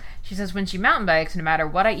 but she says when she mountain bikes, no matter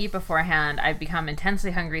what I eat beforehand, I become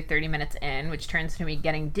intensely hungry 30 minutes in, which turns to me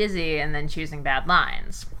getting dizzy and then choosing bad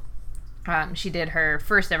lines. She did her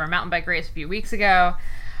first ever mountain bike race a few weeks ago.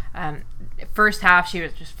 First half, she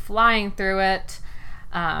was just flying through it.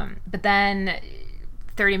 But then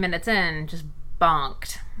 30 minutes in, just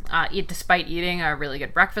bonked. Despite eating a really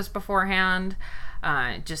good breakfast beforehand.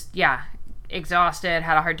 Exhausted,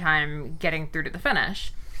 had a hard time getting through to the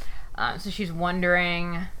finish. So she's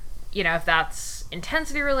wondering, if that's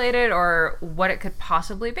intensity related or what it could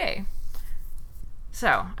possibly be.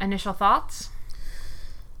 So, initial thoughts?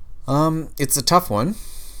 It's a tough one.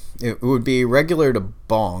 It would be regular to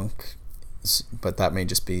bonk, but that may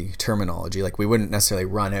just be terminology. Like we wouldn't necessarily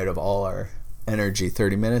run out of all our energy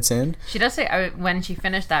 30 minutes in. She does say when she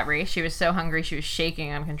finished that race, she was so hungry she was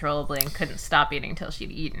shaking uncontrollably and couldn't stop eating until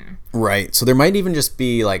she'd eaten. Right. So there might even just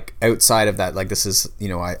be like outside of that, like this is,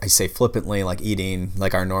 I say flippantly, like eating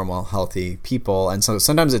like our normal healthy people. And so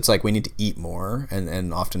sometimes it's like we need to eat more.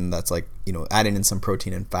 And often that's like, adding in some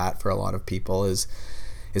protein and fat for a lot of people is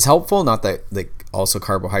helpful. Not that like also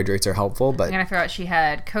carbohydrates are helpful, but... I'm going to throw out she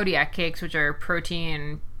had Kodiak cakes, which are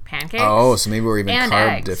protein pancakes. Oh, so maybe we're even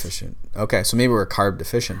carb eggs. Deficient. Okay, so maybe we're carb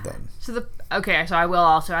deficient then. So I will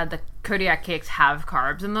also add the Kodiak cakes have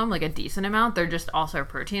carbs in them, like a decent amount. They're just also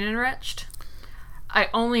protein enriched. I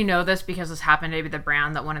only know this because this happened to be the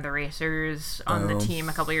brand that one of the racers on the team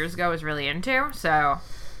a couple years ago was really into. So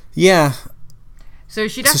yeah. So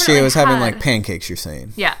she definitely she was having like pancakes, you're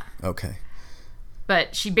saying? Yeah. Okay.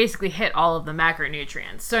 But she basically hit all of the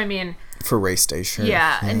macronutrients. So I mean, for race day, sure.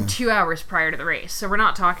 Yeah, and 2 hours prior to the race. So we're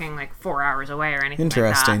not talking like 4 hours away or anything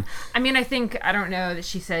Interesting. Like that. I mean, I don't know that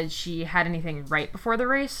she said she had anything right before the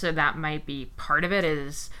race, so that might be part of it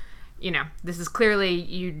is, this is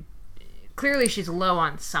clearly she's low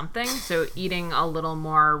on something, so eating a little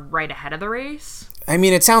more right ahead of the race. I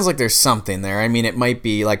mean, it sounds like there's something there. I mean, it might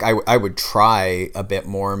be like I would try a bit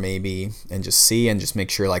more maybe and just see and just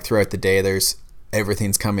make sure like throughout the day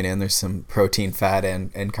everything's coming in. There's some protein, fat,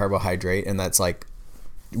 and carbohydrate, and that's like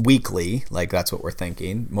weekly. Like that's what we're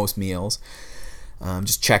thinking. Most meals,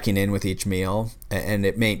 just checking in with each meal, and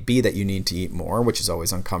it may be that you need to eat more, which is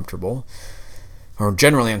always uncomfortable, or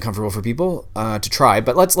generally uncomfortable for people to try.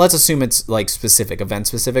 But let's assume it's like specific, event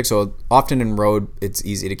specific. So often in road, it's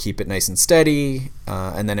easy to keep it nice and steady,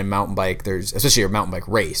 and then in mountain bike, there's especially your mountain bike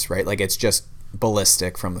race, right? Like it's just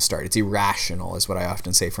ballistic from the start. It's irrational is what I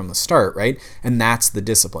often say from the start, right? And that's the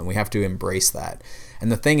discipline. We have to embrace that. And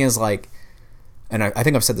the thing is like, and I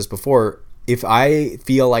think I've said this before, if I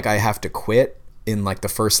feel like I have to quit in like the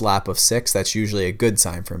first lap of 6, that's usually a good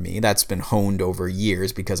sign for me. That's been honed over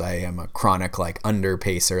years because I am a chronic like under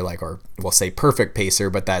pacer, like, or we'll say perfect pacer,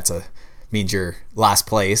 but means you're last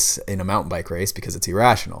place in a mountain bike race because it's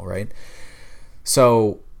irrational, right?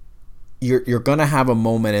 So you're going to have a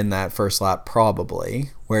moment in that first lap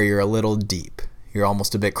probably where you're a little deep. You're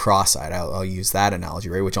almost a bit cross-eyed. I'll use that analogy,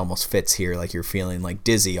 right? Which almost fits here. Like you're feeling like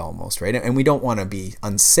dizzy almost, right? And we don't want to be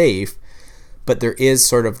unsafe, but there is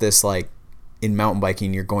sort of this like in mountain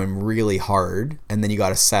biking, you're going really hard and then you got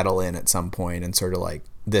to settle in at some point and sort of like,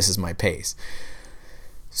 this is my pace.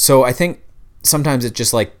 So I think sometimes it's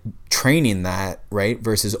just like training that, right?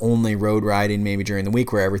 Versus only road riding maybe during the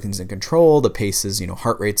week where everything's in control, the pace is,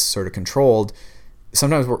 heart rate's sort of controlled.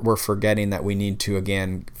 sometimes we're forgetting that we need to,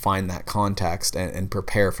 again, find that context and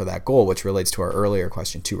prepare for that goal, which relates to our earlier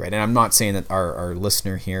question too, right? And I'm not saying that our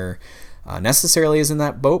listener here necessarily is in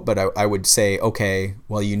that boat, but I would say, okay,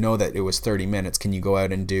 well, you know that it was 30 minutes. Can you go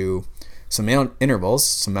out and do some intervals,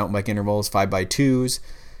 some mountain bike intervals, 5x2s,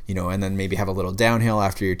 and then maybe have a little downhill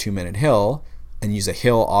after your 2-minute hill, and use a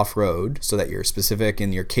hill off-road so that you're specific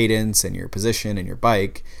in your cadence and your position and your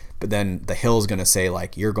bike, but then the hill's going to say,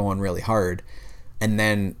 like, you're going really hard. And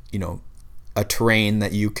then, a terrain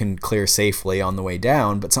that you can clear safely on the way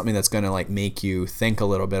down, but something that's going to, like, make you think a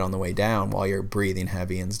little bit on the way down while you're breathing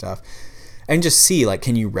heavy and stuff. And just see, like,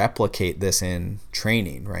 can you replicate this in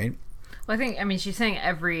training, right? Well, she's saying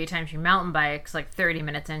every time she mountain bikes, like 30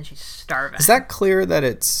 minutes in, she's starving. Is that clear that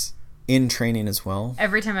it's in training as well?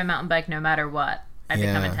 Every time I mountain bike, no matter what, I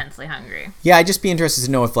become intensely hungry. Yeah, I'd just be interested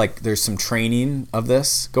to know if, like, there's some training of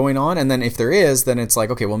this going on. And then if there is, then it's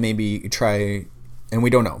like, okay, well, maybe you try, and we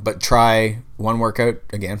don't know, but try one workout,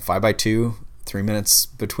 again, 5x2, 3 minutes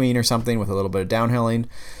between or something with a little bit of downhilling.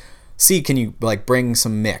 See, can you, like, bring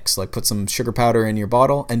some mix, like put some sugar powder in your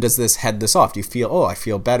bottle, and does this head this off? Do you feel, I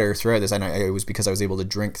feel better throughout this? And it was because I was able to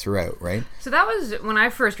drink throughout, right? So that was, when I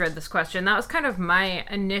first read this question, that was kind of my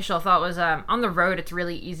initial thought was, on the road, it's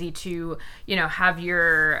really easy to, have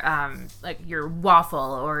your, like your waffle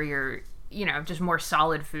or your, just more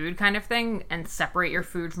solid food kind of thing and separate your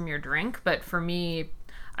food from your drink. But for me,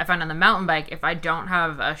 I find on the mountain bike, if I don't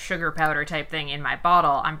have a sugar powder type thing in my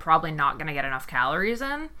bottle, I'm probably not going to get enough calories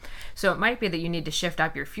in. So it might be that you need to shift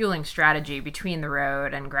up your fueling strategy between the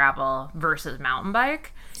road and gravel versus mountain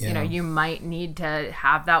bike. Yeah. You might need to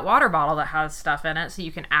have that water bottle that has stuff in it so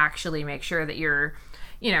you can actually make sure that you're,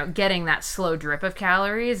 getting that slow drip of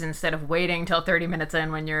calories instead of waiting till 30 minutes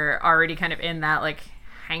in when you're already kind of in that, like,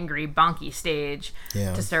 hangry, bonky stage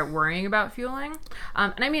to start worrying about fueling.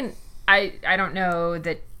 I don't know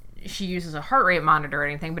that she uses a heart rate monitor or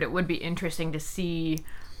anything, but it would be interesting to see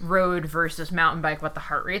road versus mountain bike, what the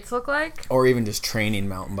heart rates look like. Or even just training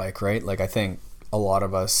mountain bike, right? Like, I think a lot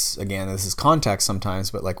of us, again, this is context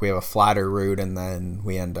sometimes, but like we have a flatter route and then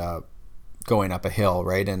we end up going up a hill,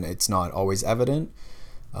 right? And it's not always evident,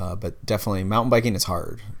 but definitely mountain biking is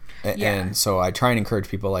hard. Yeah. And so I try and encourage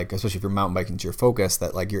people, like, especially if you're mountain biking to your focus,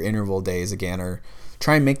 that like your interval days, again, are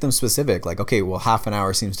try and make them specific. Like, okay, well, half an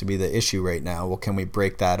hour seems to be the issue right now. Well, can we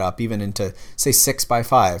break that up even into, say,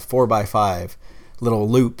 6x5, 4x5 little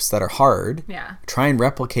loops that are hard? Yeah. Try and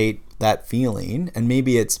replicate that feeling. And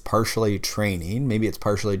maybe it's partially training. Maybe it's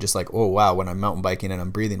partially just like, oh, wow, when I'm mountain biking and I'm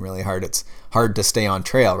breathing really hard, it's hard to stay on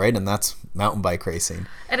trail, right? And that's mountain bike racing.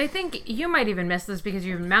 And I think you might even miss this because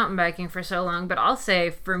you've been mountain biking for so long. But I'll say,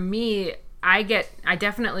 for me, I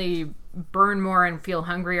definitely burn more and feel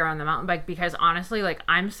hungrier on the mountain bike because honestly, like,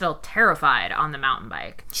 I'm still terrified on the mountain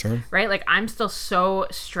bike. Sure. Right? Like, I'm still so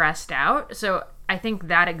stressed out. So I think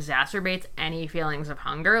that exacerbates any feelings of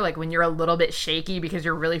hunger. Like when you're a little bit shaky because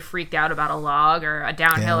you're really freaked out about a log or a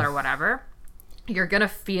downhill or whatever, you're going to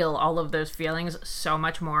feel all of those feelings so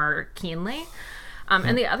much more keenly.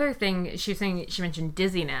 And the other thing she mentioned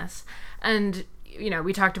dizziness. And,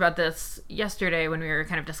 we talked about this yesterday when we were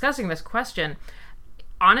kind of discussing this question.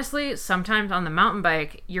 Honestly, sometimes on the mountain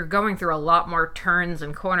bike, you're going through a lot more turns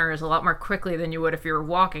and corners a lot more quickly than you would if you were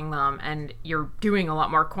walking them, and you're doing a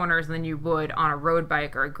lot more corners than you would on a road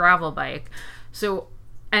bike or a gravel bike. So,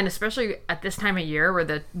 and especially at this time of year where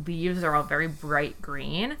the leaves are all very bright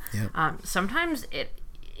green, sometimes it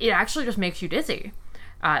actually just makes you dizzy.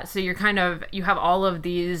 So you have all of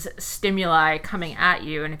these stimuli coming at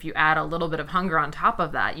you, and if you add a little bit of hunger on top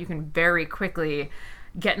of that, you can very quickly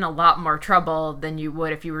get in a lot more trouble than you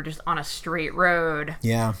would if you were just on a straight road,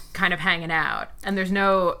 kind of hanging out. And there's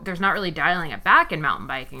not really dialing it back in mountain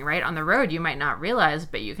biking, right? On the road, you might not realize,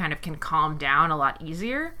 but you kind of can calm down a lot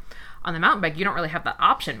easier. On the mountain bike, you don't really have that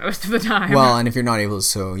option most of the time. Well, and if you're not able to,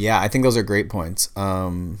 so yeah, I think those are great points.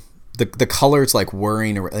 The colors, like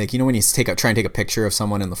worrying, like, when you try and take a picture of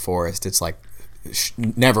someone in the forest, it's like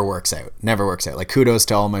never works out. Like, kudos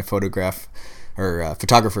to all my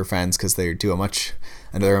photographer friends because they do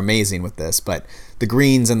and they're amazing with this. But the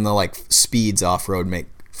greens and the like speeds off road make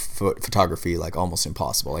photography like almost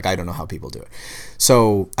impossible. Like, I don't know how people do it.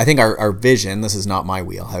 So I think our vision, this is not my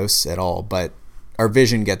wheelhouse at all, but our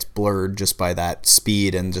vision gets blurred just by that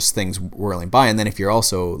speed and just things whirling by. And then if you're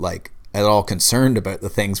also like at all concerned about the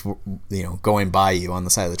things going by you on the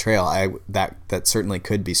side of the trail, that certainly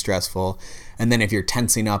could be stressful. And then if you're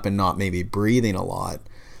tensing up and not maybe breathing a lot,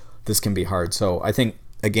 this can be hard. So I think,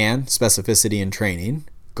 again, specificity in training,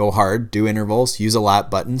 go hard, do intervals, use a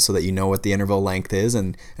lap button so that you know what the interval length is,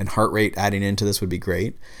 and heart rate adding into this would be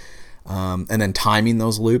great. And then timing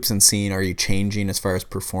those loops and seeing, are you changing as far as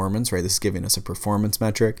performance, right? This is giving us a performance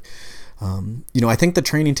metric. I think the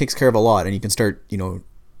training takes care of a lot, and you can start,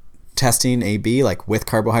 testing A/B, like with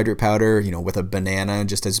carbohydrate powder, with a banana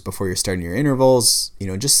just as before you're starting your intervals,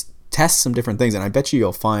 just test some different things. And I bet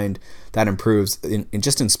you'll find that improves in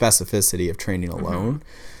specificity of training alone.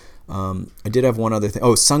 I did have one other thing.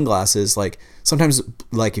 Oh, sunglasses. Like sometimes,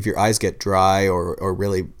 like if your eyes get dry or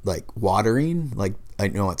really like watering, like I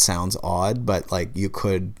know it sounds odd, but like you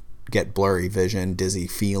could get blurry vision, dizzy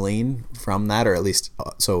feeling from that, or at least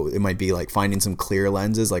so it might be like finding some clear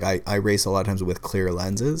lenses. Like I race a lot of times with clear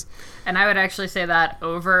lenses, and I would actually say that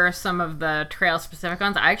over some of the trail specific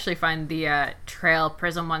ones. I actually find the trail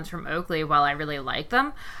prism ones from Oakley, while I really like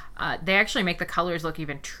them, they actually make the colors look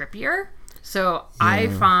even trippier. So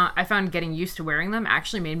yeah. I found getting used to wearing them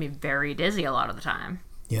actually made me very dizzy a lot of the time.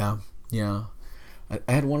 Yeah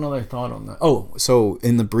I had one other thought on that. Oh, so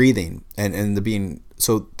in the breathing and the being,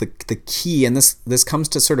 so the key, and this comes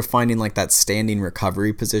to sort of finding like that standing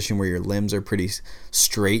recovery position where your limbs are pretty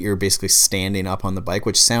straight. You're basically standing up on the bike,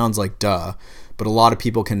 which sounds like duh, but a lot of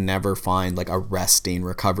people can never find like a resting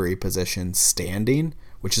recovery position standing,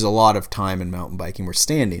 which is a lot of time in mountain biking we're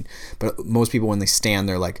standing. But most people, when they stand,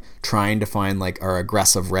 they're like trying to find like our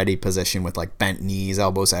aggressive ready position with like bent knees,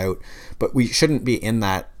 elbows out. But we shouldn't be in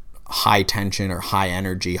that high tension or high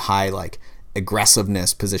energy, high like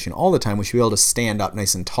aggressiveness position all the time. We should be able to stand up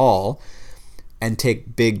nice and tall and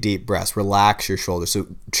take big deep breaths, relax your shoulders, so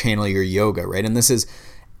channel your yoga, right? And this is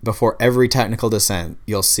before every technical descent.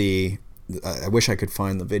 You'll see, I wish I could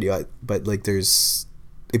find the video, but like there's,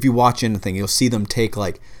 if you watch anything, you'll see them take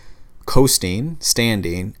like coasting,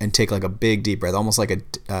 standing, and take like a big deep breath, almost like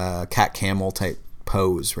a cat camel type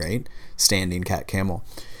pose, right? Standing cat camel.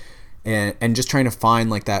 And just trying to find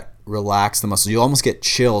like that, relax the muscles. You almost get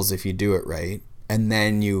chills if you do it right. And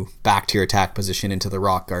then you back to your attack position into the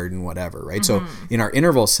rock garden, whatever, right? Mm-hmm. So in our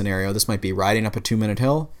interval scenario, this might be riding up a 2-minute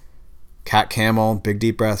hill, cat camel, big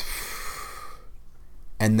deep breath,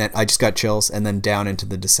 and then I just got chills, and then down into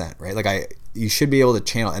the descent, right? Like you should be able to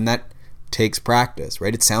channel, and that takes practice,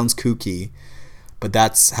 right? It sounds kooky, but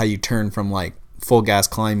that's how you turn from like full gas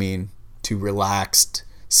climbing to relaxed,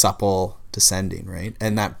 supple descending, right?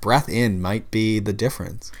 And that breath in might be the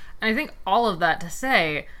difference. And I think all of that to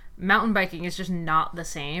say, mountain biking is just not the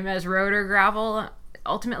same as road or gravel.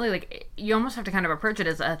 Ultimately, like, you almost have to kind of approach it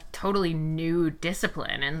as a totally new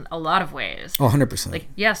discipline in a lot of ways. Oh, 100%. Like,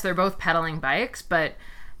 yes, they're both pedaling bikes, but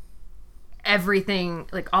everything,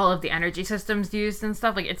 like all of the energy systems used and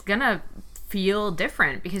stuff, like it's gonna feel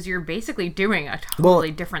different because you're basically doing a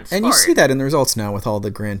totally different sport. And you see that in the results now with all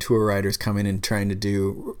the Grand Tour riders coming in trying to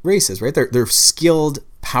do races, right? They're skilled,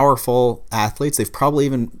 powerful athletes. They've probably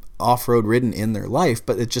even off-road ridden in their life,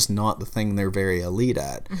 but it's just not the thing they're very elite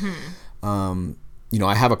at. Mm-hmm.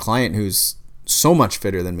 I have a client who's so much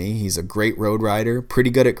fitter than me. He's a great road rider, pretty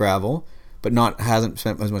good at gravel, but hasn't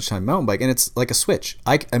spent as much time mountain bike, and it's like a switch.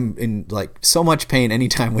 I'm in like so much pain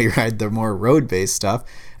anytime we ride the more road-based stuff,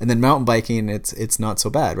 and then mountain biking, it's not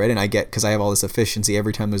so bad, right? And I get, because I have all this efficiency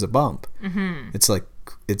every time there's a bump. Mm-hmm. It's like,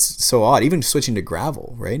 it's so odd. Even switching to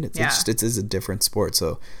gravel, right? It is a different sport.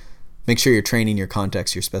 So make sure you're training your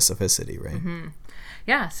context, your specificity, right? Mm-hmm.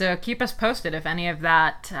 Yeah. So keep us posted if any of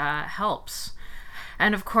that helps.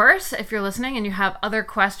 And of course, if you're listening and you have other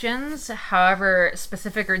questions, however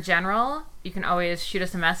specific or general, you can always shoot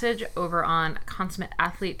us a message over on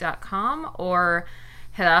consummateathlete.com or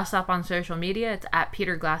hit us up on social media. It's at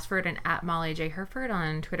Peter Glassford and at Molly J. Herford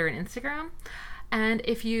on Twitter and Instagram. And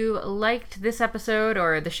if you liked this episode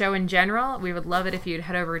or the show in general, we would love it if you'd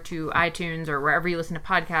head over to iTunes or wherever you listen to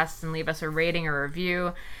podcasts and leave us a rating or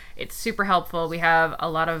review. It's super helpful. We have a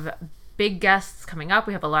lot of big guests coming up.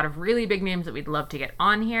 We have a lot of really big names that we'd love to get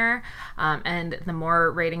on here. And the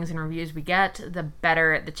more ratings and reviews we get, the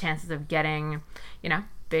better the chances of getting,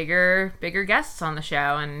 bigger guests on the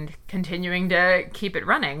show and continuing to keep it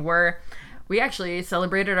running. We actually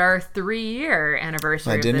celebrated our 3-year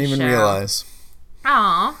anniversary of this show. I didn't even realize.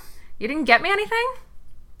 Aw, you didn't get me anything?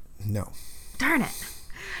 No. Darn it.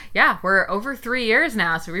 Yeah, we're over 3 years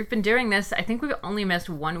now, so we've been doing this. I think we've only missed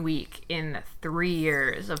 1 week in 3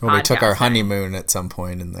 years of podcasting. We took our honeymoon at some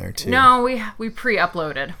point in there, too. No, we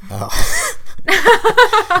pre-uploaded. Oh.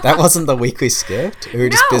 That wasn't the week we skipped? We were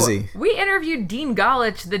just busy. We interviewed Dean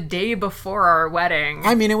Gollich the day before our wedding.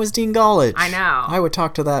 I mean, it was Dean Gollich. I know. I would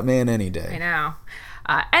talk to that man any day. I know.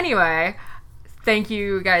 Anyway, thank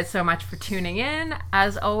you guys so much for tuning in,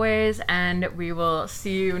 as always, and we will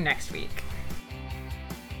see you next week.